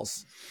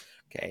else.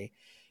 Okay.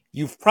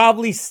 You've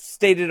probably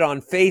stated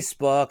on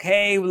Facebook,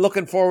 hey,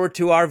 looking forward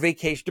to our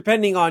vacation,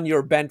 depending on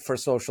your bent for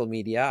social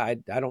media.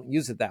 I don't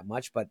use it that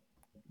much, but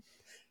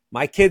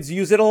my kids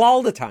use it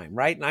all the time,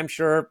 right? And I'm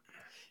sure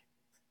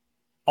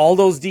all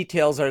those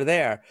details are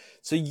there.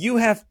 So you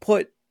have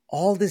put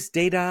all this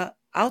data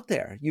out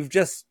there. You've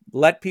just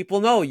let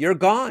people know you're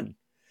gone.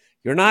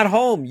 You're not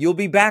home. You'll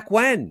be back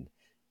when?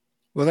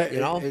 Well,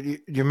 you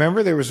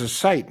remember there was a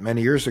site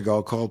many years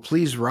ago called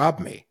Please Rob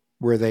Me,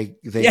 where they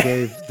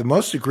gave the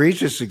most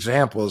egregious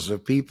examples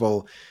of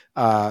people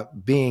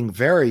being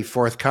very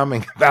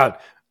forthcoming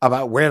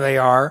about where they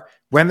are,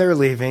 when they're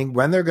leaving,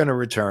 when they're going to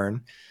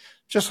return.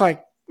 Just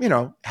like,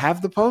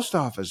 have the post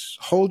office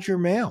hold your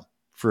mail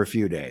for a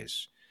few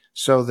days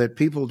so that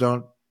people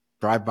don't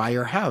drive by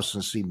your house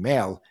and see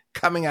mail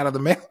coming out of the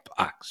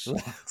mailbox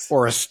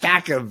or a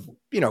stack of,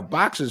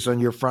 boxes on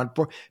your front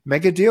porch.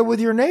 Make a deal with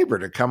your neighbor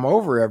to come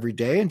over every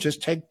day and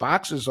just take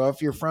boxes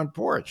off your front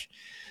porch.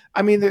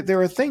 I mean, there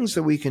are things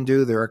that we can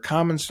do. There are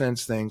common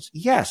sense things.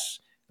 Yes,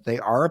 they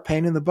are a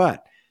pain in the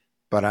butt.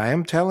 But I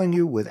am telling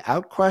you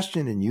without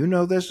question, and you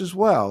know this as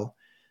well,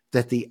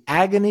 that the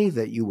agony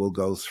that you will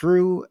go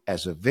through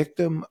as a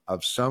victim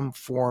of some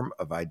form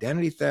of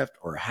identity theft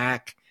or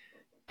hack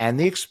and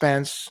the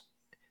expense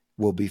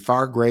will be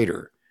far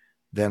greater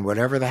than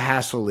whatever the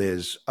hassle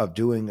is of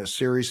doing a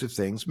series of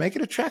things. Make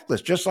it a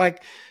checklist. Just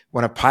like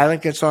when a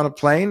pilot gets on a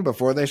plane,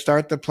 before they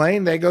start the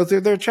plane, they go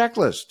through their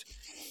checklist.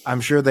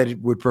 I'm sure they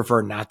would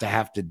prefer not to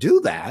have to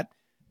do that.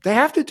 They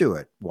have to do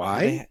it.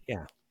 Why?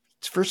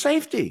 It's for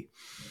safety.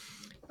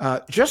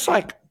 Just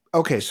like,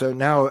 okay, so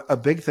now a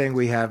big thing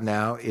we have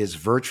now is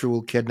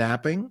virtual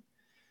kidnapping,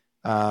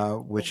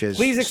 which is...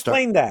 Please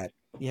explain that.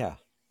 Yeah.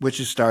 Which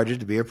has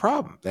started to be a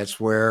problem. That's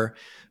where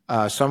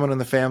someone in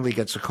the family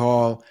gets a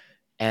call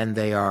and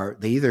they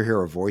either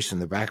hear a voice in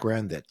the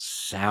background that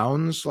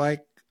sounds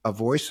like a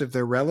voice of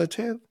their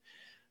relative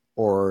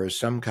or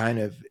some kind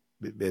of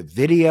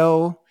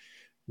video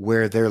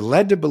where they're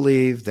led to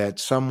believe that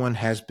someone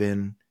has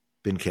been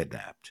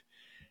kidnapped.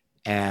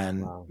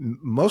 And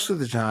most of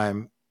the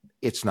time,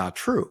 it's not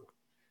true,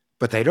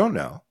 but they don't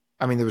know.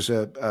 I mean, there was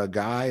a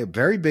guy, a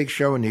very big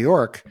show in New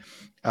York,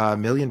 $1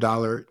 million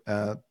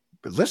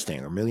listing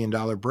or $1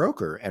 million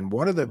broker. And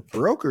one of the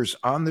brokers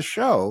on the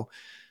show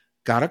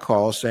got a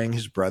call saying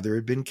his brother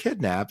had been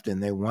kidnapped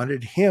and they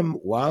wanted him,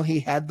 while he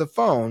had the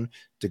phone,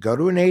 to go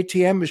to an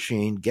ATM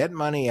machine, get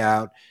money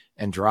out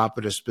and drop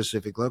at a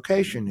specific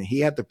location. And he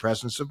had the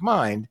presence of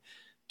mind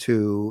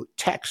to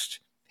text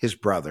his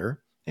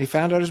brother, and he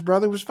found out his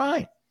brother was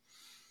fine.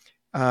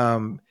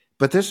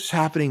 But this is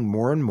happening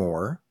more and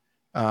more.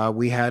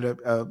 We had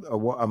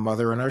a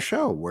mother on our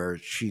show where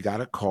she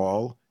got a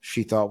call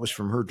she thought was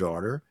from her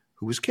daughter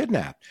who was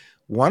kidnapped.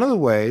 One of the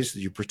ways that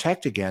you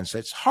protect against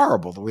it's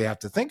horrible that we have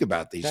to think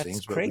about these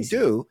things, but we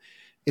do,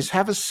 is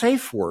have a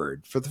safe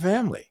word for the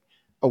family,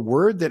 a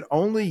word that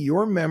only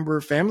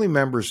your family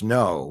members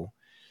know,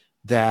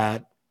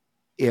 that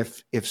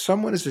if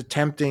someone is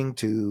attempting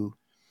to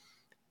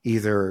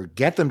either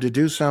get them to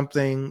do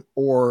something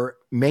or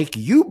make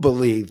you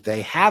believe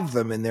they have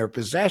them in their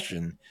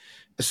possession,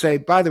 say,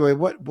 by the way,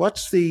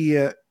 what's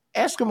the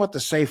ask them what the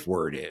safe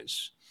word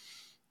is.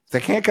 If they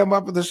can't come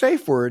up with a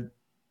safe word,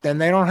 then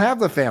they don't have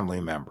the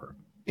family member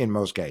in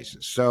most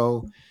cases.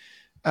 So,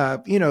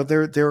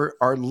 there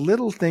are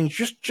little things,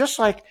 just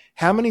like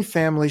how many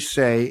families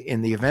say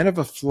in the event of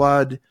a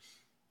flood,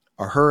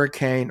 a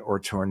hurricane or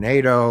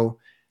tornado,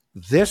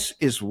 this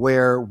is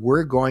where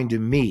we're going to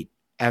meet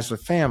as a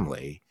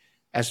family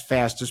as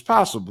fast as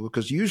possible,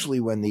 because usually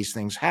when these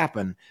things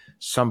happen,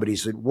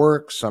 somebody's at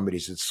work,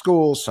 somebody's at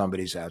school,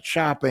 somebody's out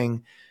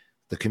shopping,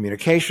 the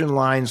communication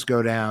lines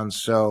go down.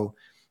 So,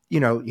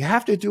 you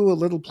have to do a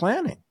little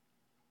planning.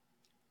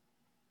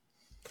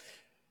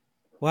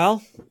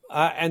 Well,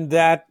 and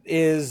that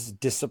is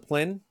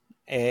discipline.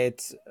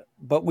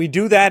 But we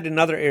do that in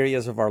other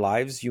areas of our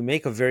lives. You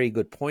make a very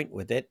good point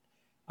with it.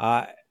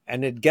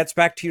 And it gets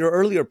back to your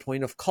earlier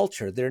point of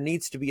culture. There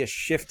needs to be a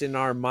shift in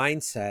our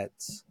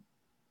mindsets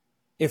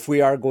if we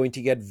are going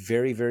to get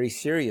very, very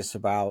serious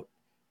about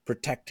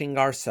protecting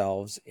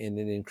ourselves in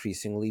an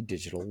increasingly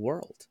digital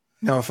world.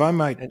 Now, if I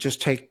might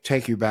just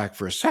take you back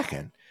for a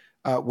second,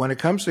 when it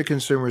comes to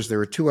consumers,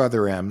 there are two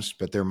other M's,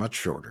 but they're much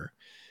shorter.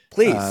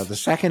 Please. The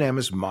second M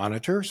is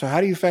monitor. So how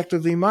do you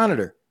effectively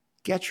monitor?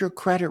 Get your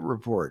credit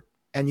report.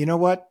 And you know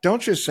what?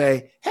 Don't just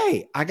say,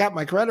 hey, I got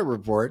my credit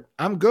report,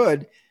 I'm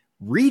good.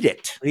 Read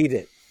it. Read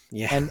it.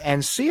 Yeah.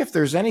 And see if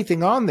there's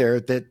anything on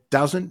there that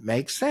doesn't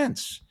make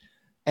sense.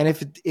 And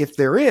if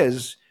there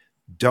is,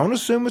 don't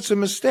assume it's a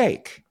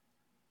mistake.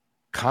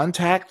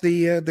 Contact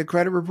the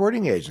credit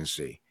reporting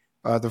agency,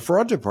 the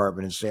fraud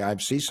department, and say, I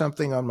see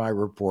something on my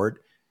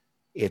report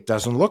It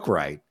doesn't look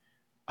right.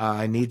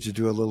 I need to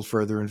do a little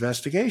further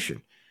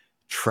investigation.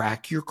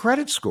 Track your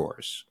credit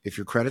scores. If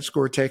your credit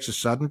score takes a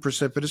sudden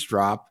precipitous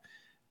drop,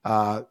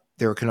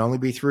 there can only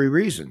be three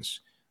reasons.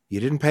 You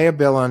didn't pay a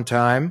bill on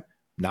time,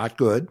 not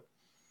good.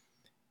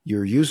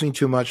 You're using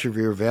too much of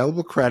your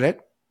available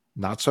credit,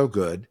 not so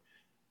good.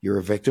 You're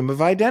a victim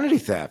of identity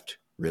theft,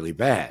 really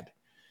bad.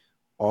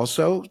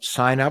 Also,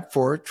 sign up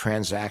for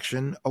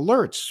transaction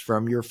alerts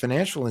from your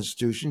financial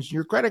institutions and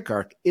your credit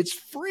card. It's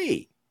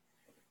free,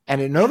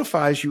 and it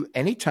notifies you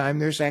anytime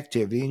there's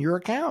activity in your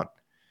account.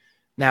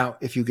 Now,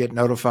 if you get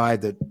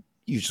notified that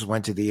you just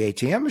went to the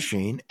ATM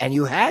machine and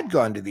you had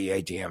gone to the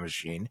ATM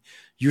machine,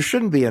 you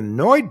shouldn't be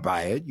annoyed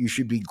by it. You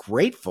should be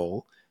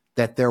grateful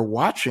that they're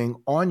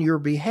watching on your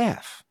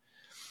behalf.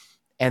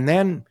 And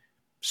then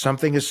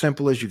something as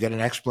simple as you get an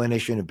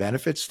explanation of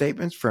benefit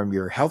statements from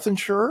your health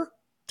insurer,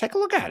 take a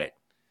look at it,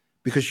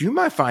 because you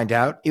might find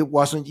out it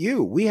wasn't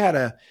you. We had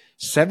a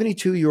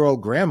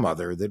 72-year-old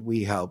grandmother that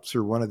we helped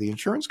through one of the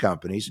insurance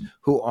companies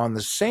who on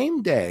the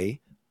same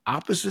day,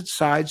 opposite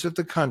sides of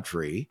the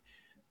country,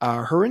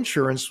 her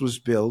insurance was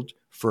billed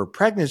for a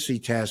pregnancy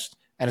test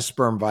and a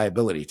sperm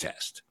viability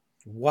test.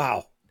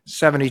 Wow.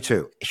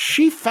 72.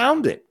 She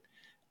found it.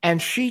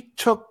 And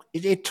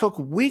it took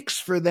weeks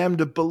for them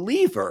to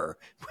believe her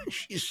when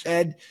she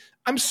said,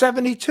 I'm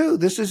 72.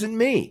 This isn't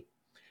me.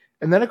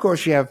 And then, of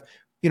course, you have,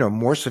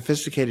 more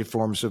sophisticated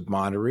forms of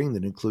monitoring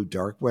that include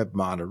dark web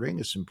monitoring.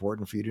 It's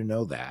important for you to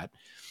know that.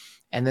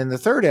 And then the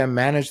third M,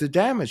 manage the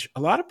damage.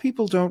 A lot of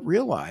people don't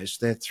realize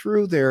that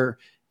through their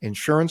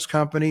insurance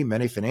company,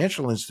 many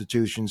financial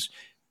institutions,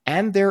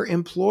 and their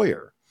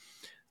employer,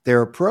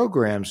 there are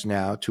programs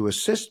now to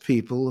assist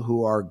people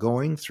who are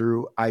going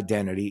through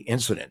identity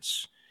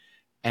incidents.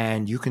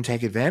 And you can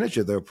take advantage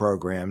of those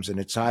programs, and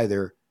it's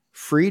either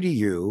free to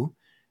you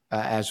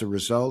as a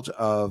result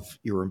of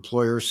your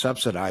employer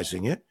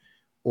subsidizing it,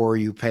 or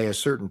you pay a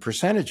certain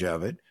percentage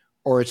of it,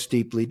 or it's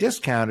deeply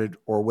discounted,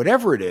 or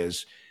whatever it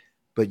is.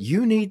 But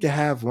you need to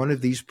have one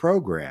of these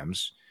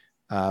programs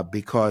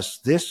because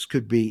this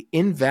could be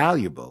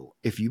invaluable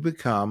if you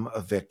become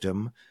a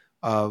victim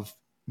of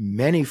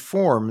many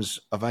forms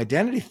of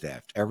identity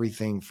theft,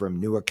 everything from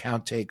new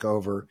account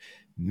takeover,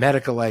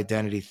 medical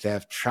identity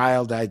theft,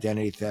 child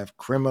identity theft,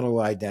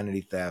 criminal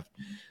identity theft.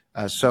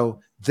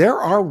 So there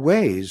are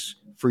ways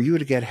for you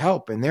to get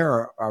help, and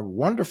there are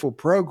wonderful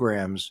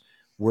programs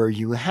where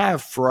you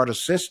have fraud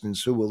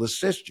assistants who will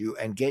assist you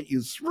and get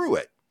you through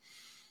it.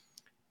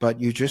 But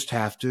you just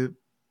have to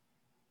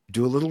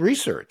do a little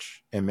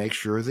research and make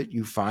sure that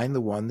you find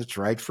the one that's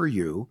right for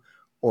you,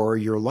 or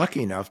you're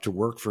lucky enough to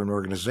work for an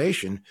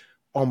organization,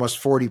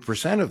 almost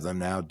 40% of them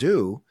now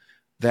do,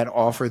 that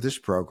offer this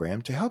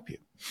program to help you.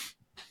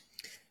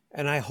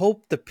 And I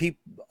hope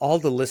all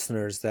the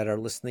listeners that are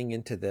listening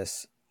into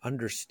this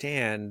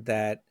understand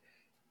that,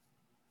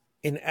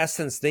 in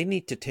essence, they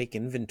need to take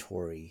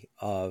inventory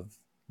of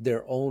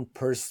their own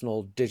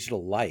personal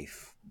digital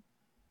life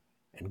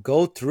and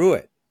go through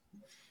it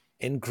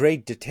in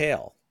great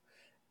detail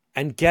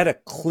and get a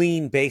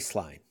clean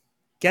baseline.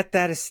 Get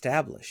that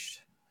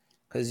established,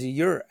 because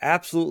you're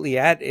absolutely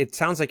it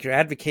sounds like you're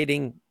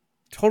advocating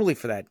totally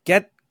for that.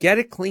 Get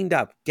it cleaned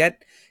up.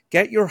 Get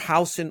your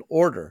house in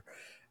order.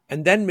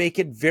 And then make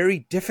it very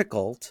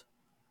difficult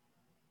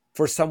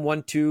for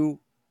someone to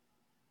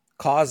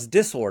cause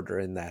disorder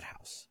in that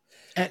house.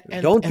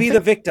 Don't be the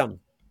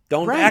victim.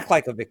 Don't act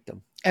like a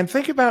victim. And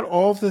think about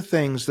all the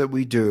things that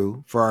we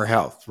do for our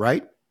health,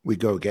 right? We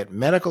go get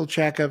medical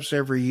checkups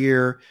every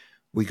year.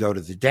 We go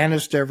to the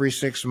dentist every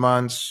 6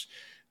 months.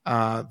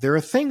 There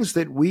are things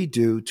that we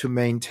do to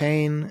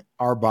maintain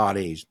our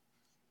bodies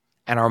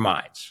and our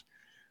minds.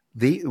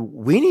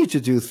 We need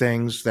to do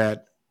things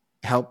that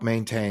help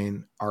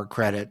maintain our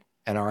credit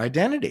and our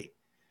identity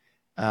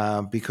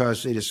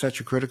because it is such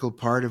a critical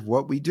part of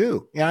what we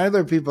do. I know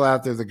there are people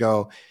out there that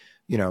go,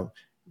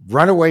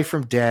 run away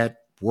from debt,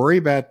 worry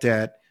about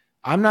debt.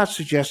 I'm not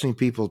suggesting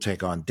people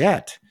take on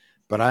debt,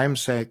 but I'm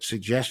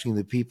suggesting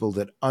the people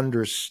that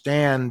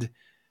understand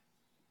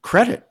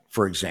credit,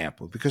 for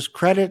example, because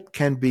credit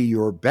can be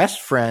your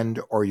best friend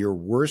or your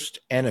worst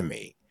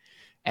enemy.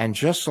 And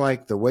just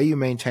like the way you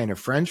maintain a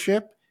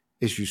friendship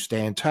is you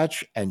stay in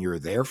touch and you're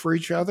there for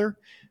each other,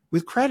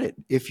 with credit,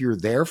 if you're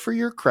there for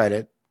your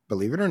credit,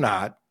 believe it or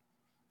not,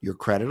 your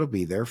credit will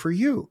be there for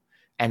you.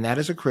 And that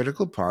is a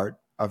critical part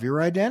of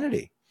your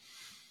identity.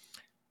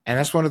 And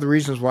that's one of the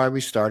reasons why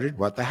we started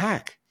What the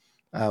Hack,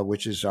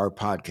 which is our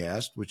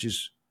podcast, which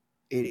is,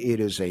 it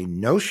is a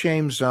no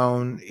shame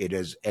zone.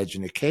 It's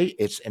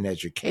an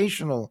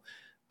educational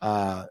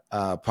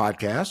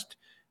podcast.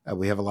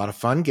 We have a lot of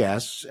fun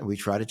guests, and we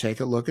try to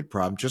take a look at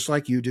problems just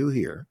like you do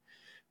here.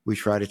 We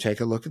try to take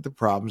a look at the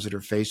problems that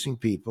are facing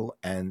people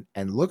and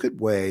look at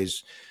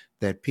ways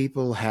that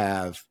people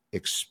have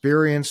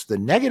experienced the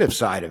negative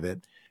side of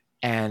it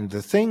and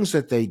the things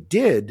that they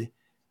did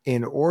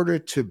in order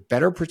to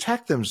better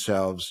protect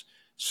themselves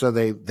so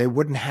they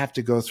wouldn't have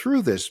to go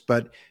through this.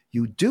 But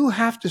you do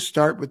have to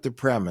start with the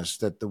premise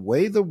that the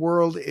way the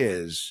world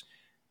is,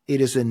 it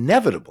is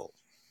inevitable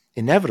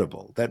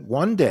inevitable that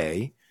one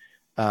day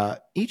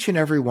each and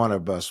every one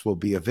of us will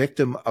be a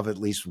victim of at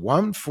least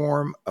one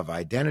form of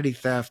identity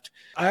theft.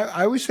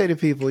 I always say to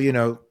people,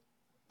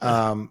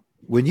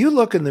 when you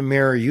look in the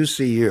mirror, you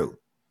see you.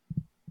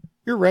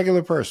 You're a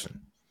regular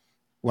person.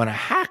 When a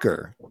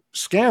hacker,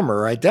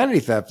 scammer,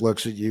 identity theft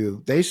looks at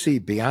you, they see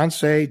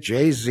Beyonce,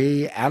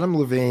 Jay-Z, Adam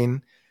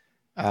Levine,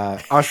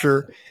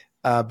 Usher,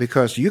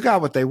 because you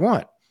got what they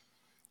want.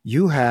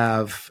 You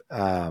have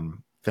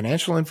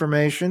financial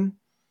information.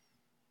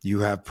 You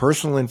have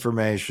personal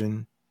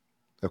information.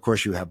 Of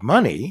course, you have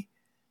money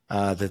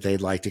that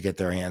they'd like to get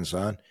their hands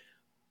on.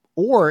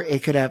 Or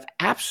it could have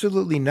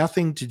absolutely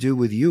nothing to do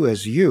with you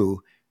as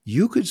you.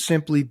 You could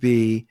simply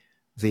be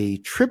the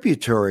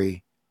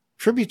tributary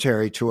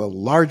to a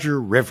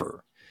larger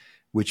river,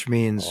 which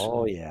means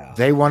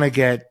they want to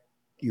get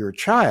your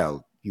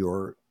child,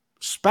 your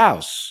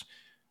spouse,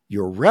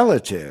 your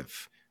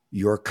relative,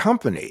 your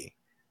company.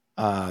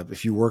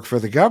 If you work for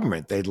the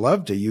government, they'd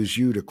love to use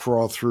you to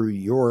crawl through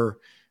your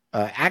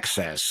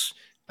access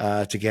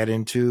to get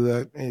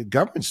into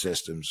government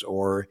systems.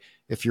 Or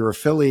if you're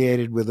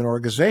affiliated with an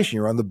organization,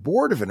 you're on the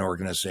board of an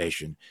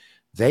organization,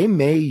 they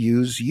may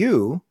use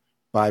you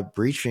by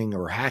breaching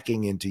or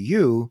hacking into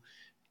you.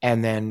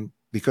 And then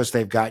because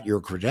they've got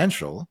your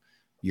credential,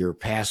 your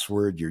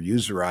password, your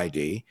user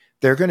ID,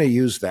 they're going to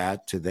use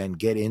that to then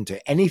get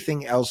into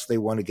anything else they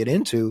want to get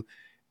into.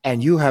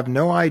 And you have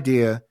no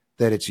idea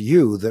that it's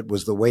you that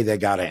was the way they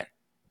got in.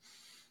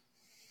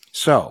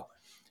 So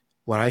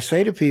what I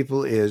say to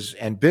people is,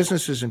 and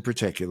businesses in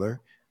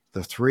particular,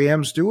 the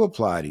 3Ms do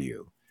apply to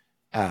you.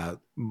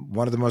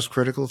 One of the most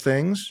critical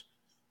things,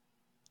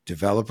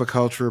 develop a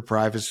culture of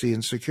privacy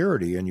and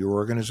security in your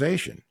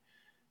organization.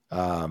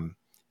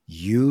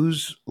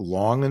 Use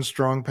long and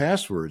strong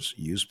passwords.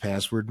 Use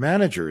password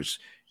managers.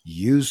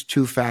 Use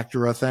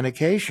two-factor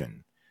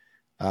authentication.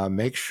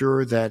 Make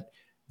sure that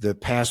the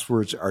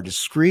passwords are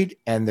discrete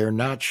and they're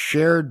not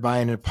shared by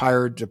an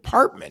entire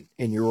department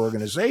in your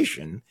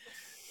organization.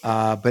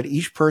 But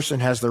each person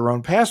has their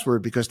own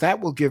password, because that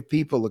will give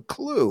people a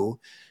clue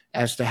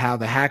as to how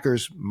the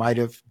hackers might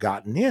have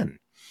gotten in.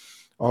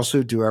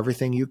 Also, do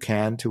everything you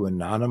can to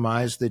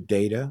anonymize the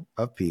data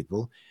of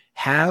people.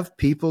 Have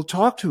people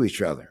talk to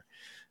each other.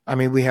 I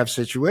mean, we have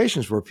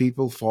situations where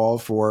people fall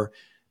for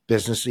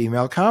business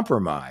email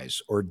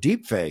compromise or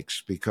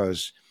deepfakes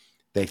because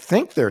they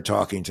think they're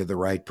talking to the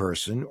right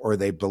person, or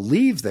they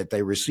believe that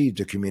they received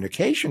a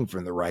communication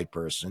from the right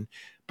person,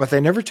 but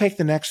they never take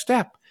the next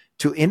step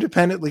to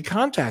independently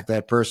contact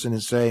that person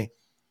and say,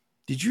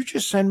 did you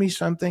just send me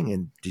something?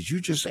 And did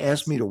you just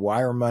ask me to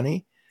wire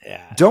money?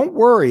 Yeah. Don't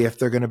worry if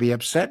they're going to be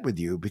upset with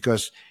you,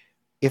 because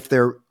if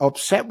they're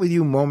upset with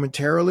you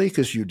momentarily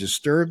because you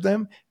disturbed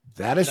them,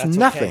 that's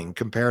nothing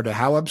compared to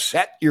how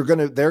upset they're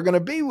going to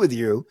be with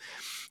you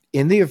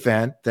in the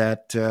event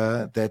that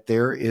that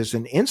there is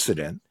an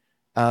incident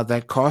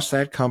that costs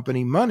that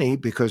company money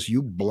because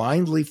you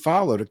blindly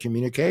followed a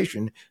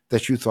communication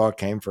that you thought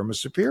came from a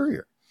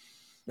superior.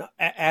 Now,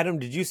 Adam,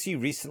 did you see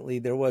recently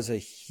there was a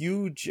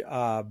huge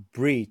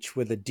breach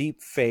with a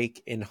deep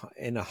fake in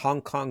a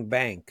Hong Kong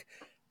bank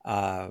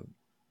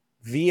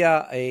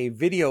via a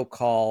video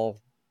call?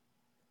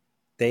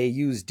 They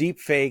used deep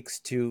fakes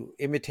to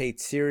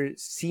imitate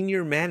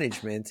senior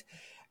management,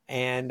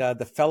 and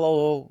the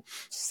fellow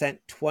sent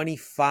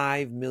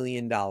 $25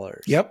 million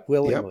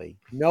willingly. Yep.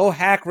 No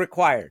hack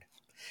required.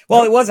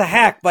 Well, It was a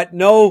hack, but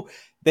no,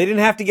 they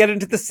didn't have to get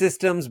into the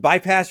systems,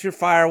 bypass your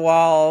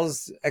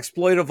firewalls,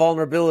 exploit a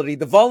vulnerability.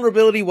 The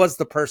vulnerability was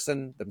the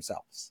person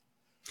themselves.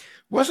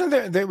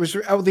 Wasn't there was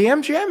the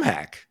MGM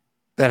hack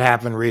that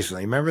happened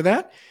recently? Remember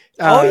that?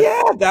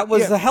 That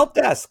was the help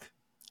desk.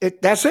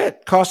 That's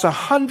it. Cost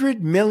 $100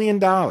 million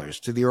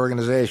to the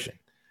organization.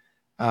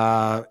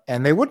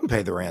 And they wouldn't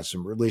pay the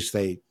ransom, or at least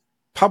they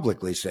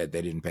publicly said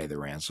they didn't pay the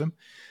ransom.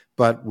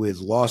 But with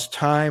lost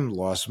time,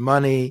 lost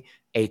money,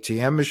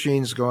 ATM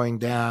machines going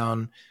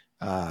down,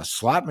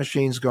 slot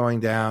machines going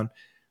down,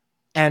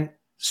 and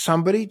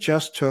somebody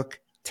just took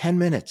 10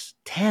 minutes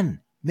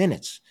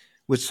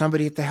with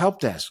somebody at the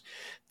help desk.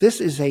 This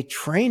is a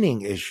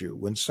training issue.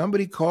 When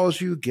somebody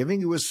calls you,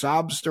 giving you a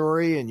sob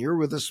story, and you're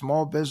with a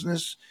small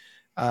business,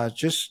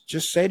 just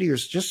say to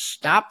yourself, just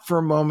stop for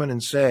a moment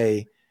and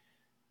say,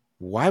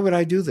 why would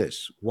I do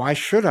this? Why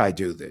should I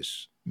do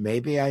this?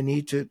 Maybe I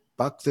need to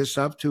buck this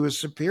up to a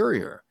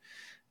superior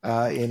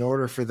in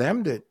order for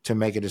them to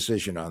make a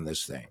decision on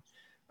this thing.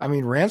 I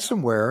mean,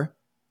 ransomware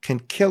can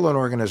kill an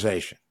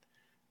organization.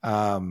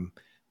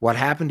 What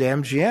happened to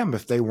MGM,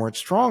 if they weren't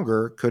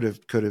stronger, could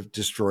have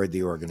destroyed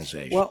the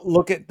organization. Well,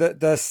 look at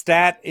the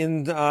stat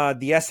in the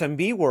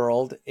SMB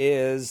world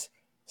is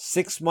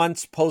 6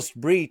 months post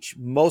breach,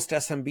 most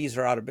SMBs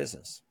are out of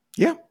business.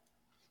 Yeah.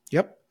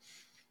 Yep.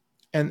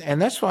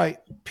 And that's why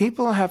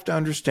people have to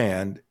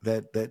understand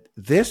that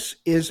this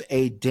is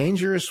a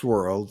dangerous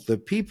world. The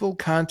people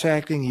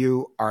contacting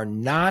you are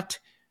not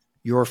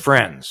your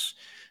friends.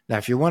 Now,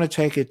 if you want to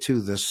take it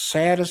to the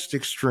saddest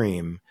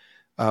extreme,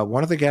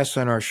 one of the guests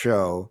on our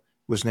show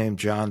was named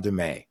John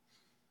DeMay.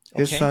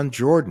 His son,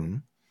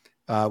 Jordan,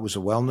 was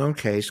a well-known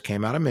case,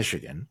 came out of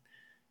Michigan.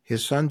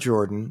 His son,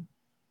 Jordan,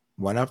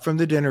 went up from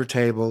the dinner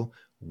table,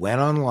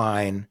 went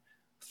online,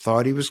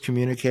 thought he was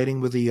communicating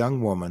with a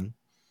young woman.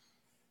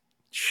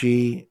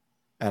 She,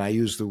 and I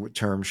use the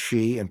term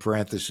she in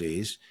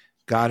parentheses,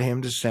 got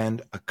him to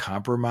send a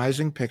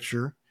compromising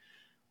picture.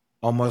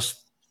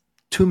 Almost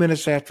 2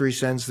 minutes after he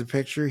sends the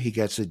picture, he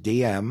gets a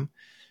DM,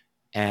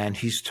 and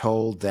he's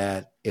told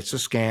that it's a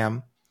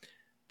scam.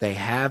 They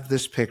have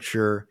this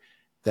picture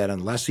that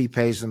unless he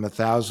pays them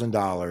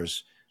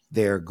 $1,000,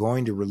 they're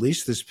going to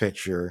release this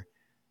picture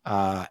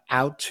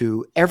out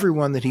to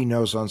everyone that he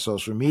knows on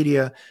social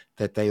media,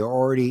 that they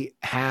already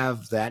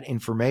have that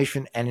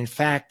information. And in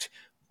fact,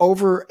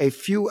 over a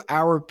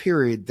few-hour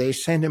period, they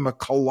send him a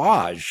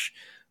collage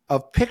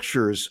of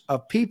pictures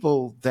of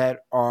people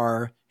that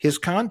are his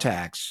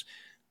contacts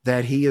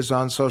that he is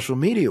on social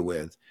media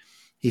with.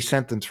 He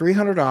sent them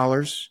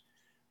 $300.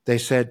 They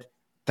said,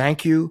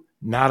 thank you,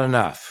 not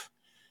enough.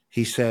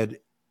 He said,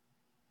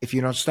 if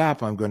you don't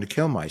stop, I'm going to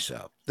kill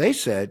myself. They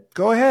said,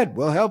 go ahead,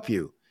 we'll help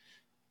you.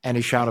 And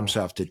he shot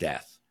himself to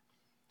death.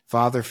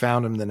 Father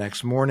found him the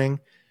next morning.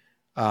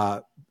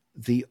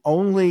 The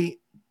only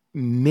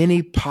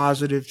mini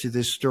positive to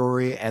this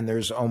story, and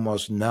there's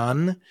almost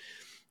none,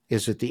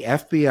 is that the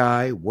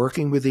FBI,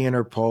 working with the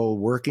Interpol,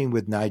 working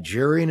with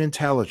Nigerian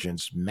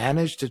intelligence,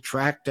 managed to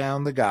track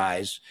down the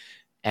guys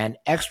and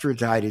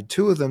extradited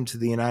two of them to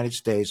the United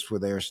States, where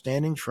they are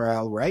standing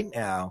trial right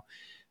now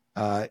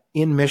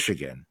in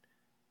Michigan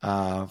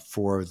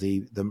for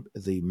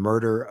the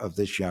murder of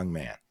this young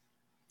man.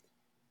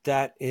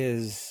 That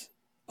is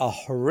a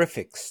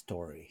horrific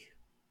story.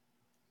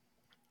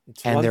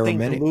 It's And one thing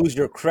to lose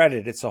your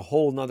credit. It's a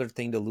whole nother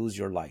thing to lose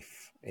your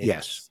life.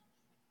 Yes.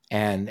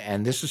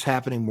 And this is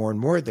happening more and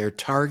more. They're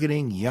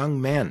targeting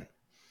young men.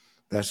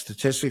 The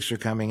statistics are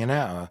coming in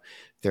now.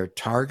 They're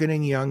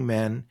targeting young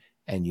men,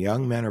 and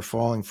young men are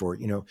falling for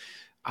it.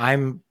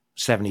 I'm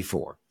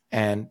 74,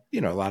 and, a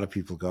lot of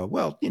people go,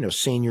 well,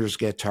 seniors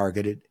get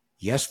targeted.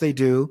 Yes, they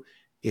do.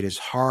 It is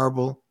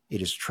horrible.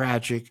 It is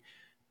tragic.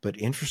 But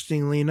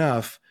interestingly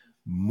enough,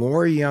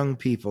 more young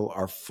people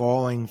are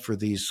falling for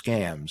these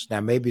scams. Now,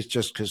 maybe it's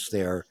just because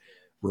they're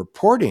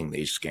reporting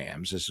these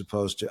scams as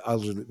opposed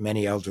to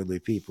many elderly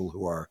people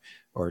who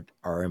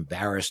are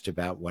embarrassed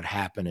about what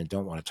happened and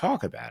don't want to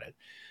talk about it.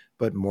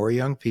 But more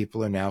young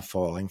people are now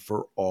falling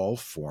for all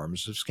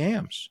forms of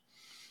scams.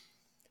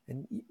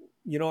 And,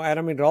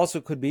 Adam, it also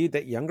could be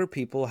that younger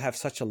people have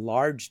such a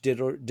large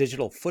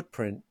digital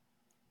footprint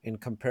in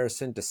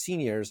comparison to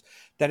seniors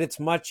that it's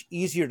much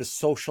easier to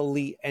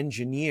socially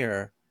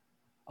engineer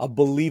a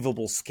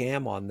believable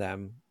scam on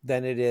them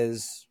than it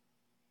is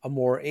a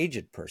more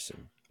aged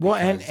person. Well,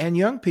 and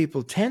young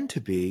people tend to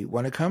be,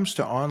 when it comes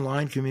to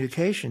online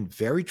communication,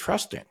 very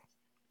trusting,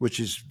 which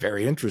is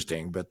very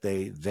interesting, but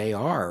they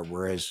are,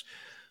 whereas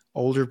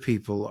older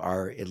people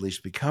are at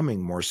least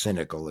becoming more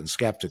cynical and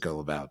skeptical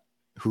about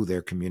who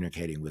they're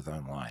communicating with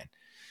online.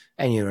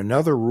 And,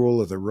 another rule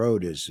of the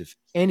road is if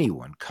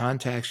anyone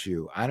contacts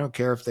you, I don't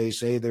care if they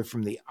say they're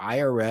from the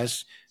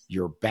IRS,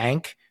 your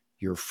bank,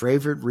 your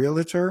favorite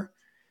realtor,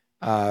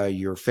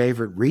 your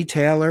favorite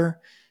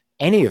retailer,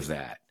 any of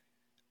that,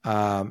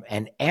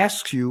 and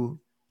asks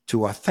you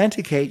to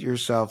authenticate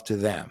yourself to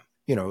them.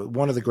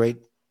 One of the great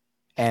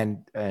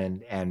and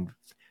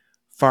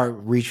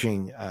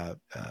far-reaching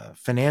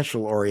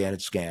financial-oriented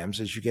scams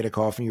is you get a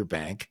call from your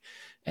bank,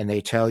 and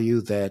they tell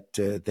you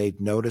that they've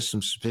noticed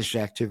some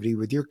suspicious activity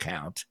with your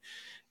account,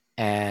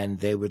 and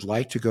they would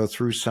like to go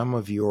through some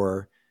of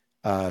your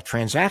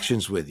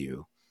transactions with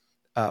you.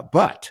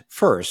 But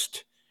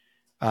first,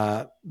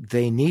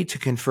 they need to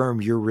confirm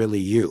you're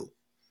really you.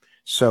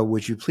 So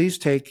would you please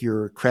take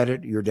your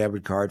credit, your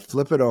debit card,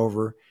 flip it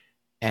over,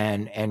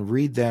 and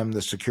read them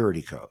the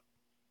security code?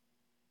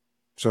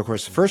 So, of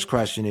course, the first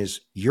question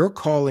is, you're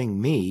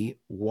calling me.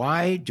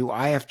 Why do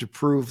I have to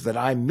prove that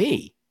I'm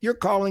me? You're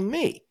calling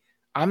me.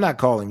 I'm not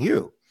calling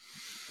you.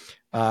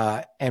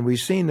 And we've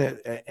seen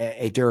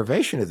a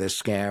derivation of this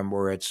scam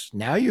where it's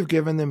now you've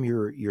given them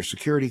your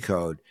security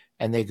code,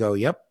 and they go,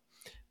 yep,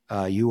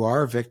 you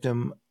are a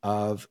victim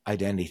of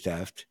identity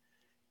theft,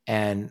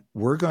 and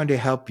we're going to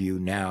help you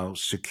now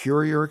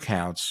secure your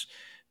accounts.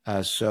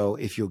 So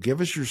if you'll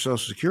give us your Social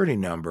Security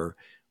number,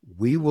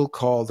 we will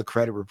call the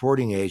credit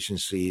reporting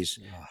agencies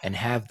and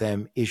have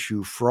them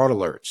issue fraud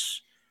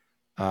alerts.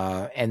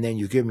 And then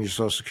you give them your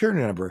Social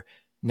Security number.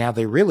 Now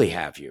they really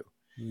have you.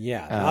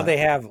 Yeah. Now they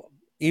have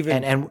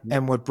even.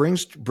 And what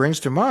brings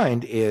to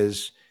mind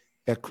is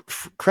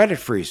credit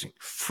freezing.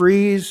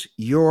 Freeze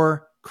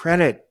your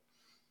credit.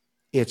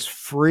 It's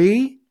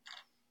free.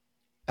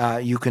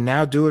 You can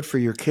now do it for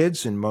your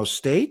kids in most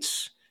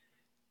states,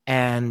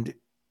 and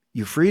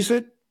you freeze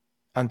it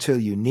until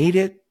you need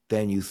it.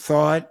 Then you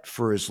thaw it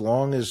for as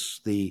long as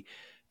the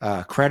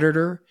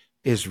creditor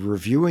is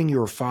reviewing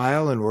your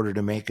file in order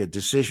to make a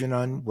decision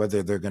on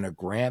whether they're going to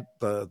grant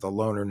the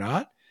loan or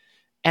not,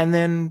 and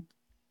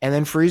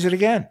then freeze it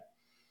again.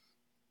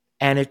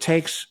 And it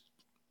takes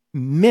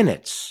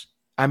minutes.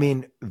 I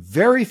mean,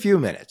 very few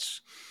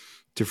minutes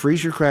to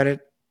freeze your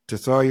credit, to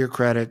thaw your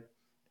credit,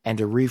 and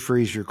to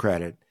refreeze your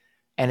credit.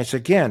 And it's,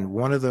 again,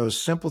 one of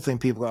those simple things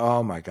people go,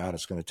 oh my God,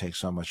 it's going to take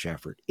so much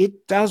effort.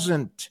 It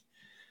doesn't.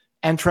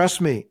 And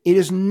trust me, it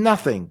is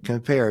nothing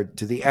compared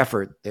to the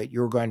effort that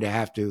you're going to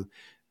have to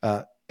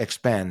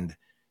expend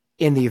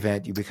in the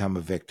event you become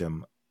a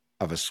victim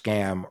of a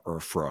scam or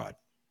a fraud.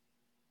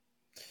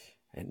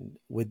 And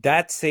with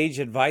that sage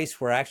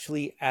advice, we're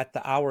actually at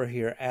the hour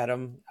here,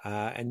 Adam,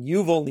 and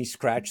you've only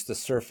scratched the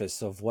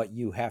surface of what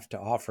you have to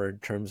offer in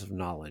terms of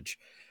knowledge.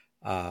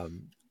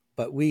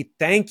 But we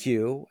thank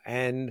you,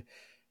 and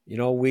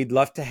we'd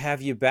love to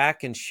have you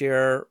back and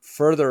share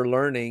further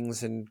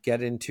learnings and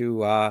get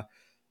into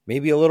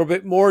maybe a little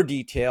bit more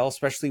detail,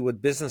 especially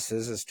with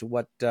businesses, as to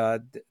what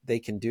they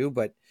can do.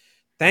 But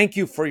thank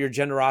you for your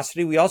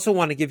generosity. We also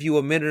want to give you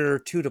a minute or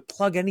two to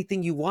plug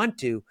anything you want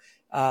to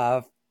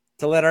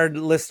let our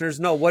listeners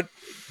know.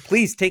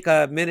 Please take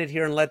a minute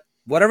here and let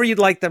whatever you'd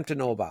like them to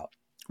know about.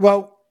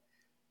 Well,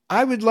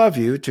 I would love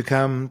you to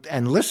come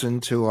and listen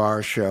to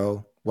our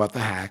show, What the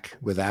Hack,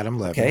 with Adam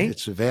Levin. Okay.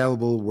 It's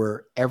available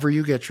wherever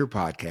you get your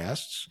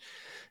podcasts.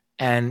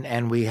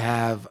 And we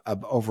have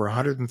over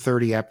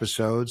 130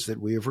 episodes that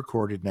we have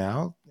recorded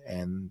now,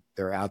 and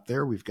they're out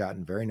there. We've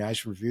gotten very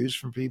nice reviews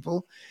from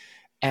people.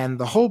 And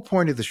the whole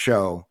point of the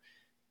show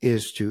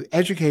is to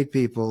educate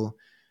people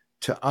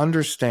to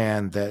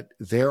understand that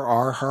there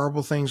are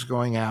horrible things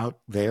going out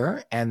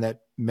there and that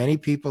many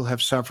people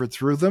have suffered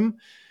through them,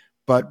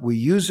 but we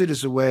use it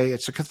as a way,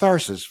 it's a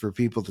catharsis for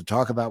people to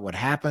talk about what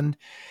happened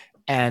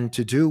and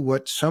to do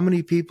what so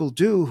many people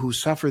do who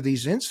suffer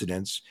these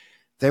incidents.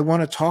 They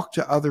want to talk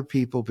to other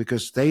people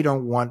because they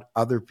don't want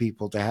other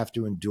people to have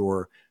to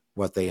endure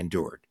what they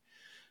endured.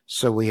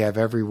 So we have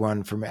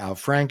everyone from Al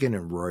Franken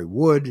and Roy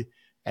Wood,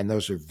 and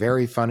those are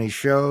very funny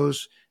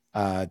shows.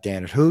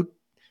 Dan at Hoot,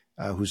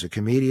 who's a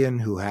comedian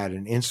who had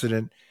an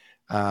incident,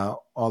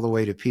 all the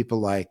way to people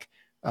like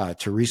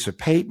Teresa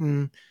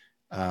Payton,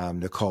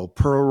 Nicole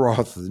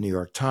Perlroth of the New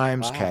York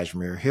Times,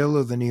 Kashmir Hill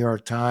of the New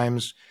York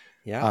Times,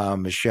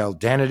 Michelle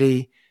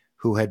Dennedy,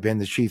 who had been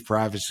the chief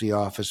privacy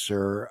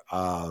officer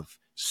of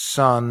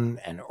Sun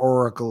and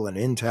Oracle and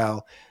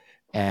Intel.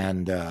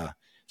 And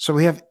so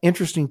we have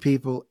interesting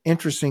people,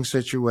 interesting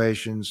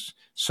situations,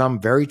 some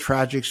very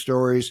tragic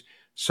stories,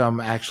 some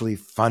actually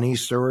funny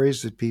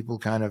stories that people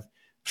kind of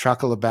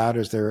chuckle about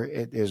as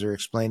they're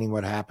explaining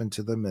what happened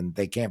to them, and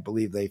they can't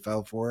believe they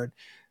fell for it.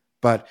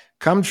 But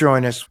come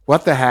join us,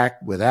 What the Hack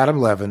with Adam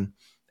Levin,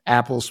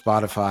 Apple,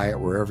 Spotify, or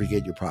wherever you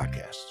get your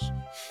podcasts.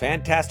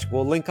 Fantastic.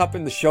 We'll link up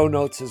in the show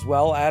notes as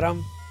well,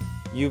 Adam.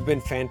 You've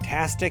been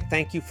fantastic.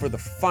 Thank you for the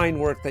fine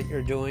work that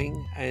you're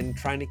doing and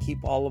trying to keep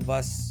all of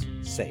us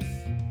safe.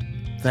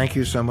 Thank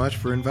you so much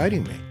for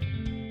inviting me.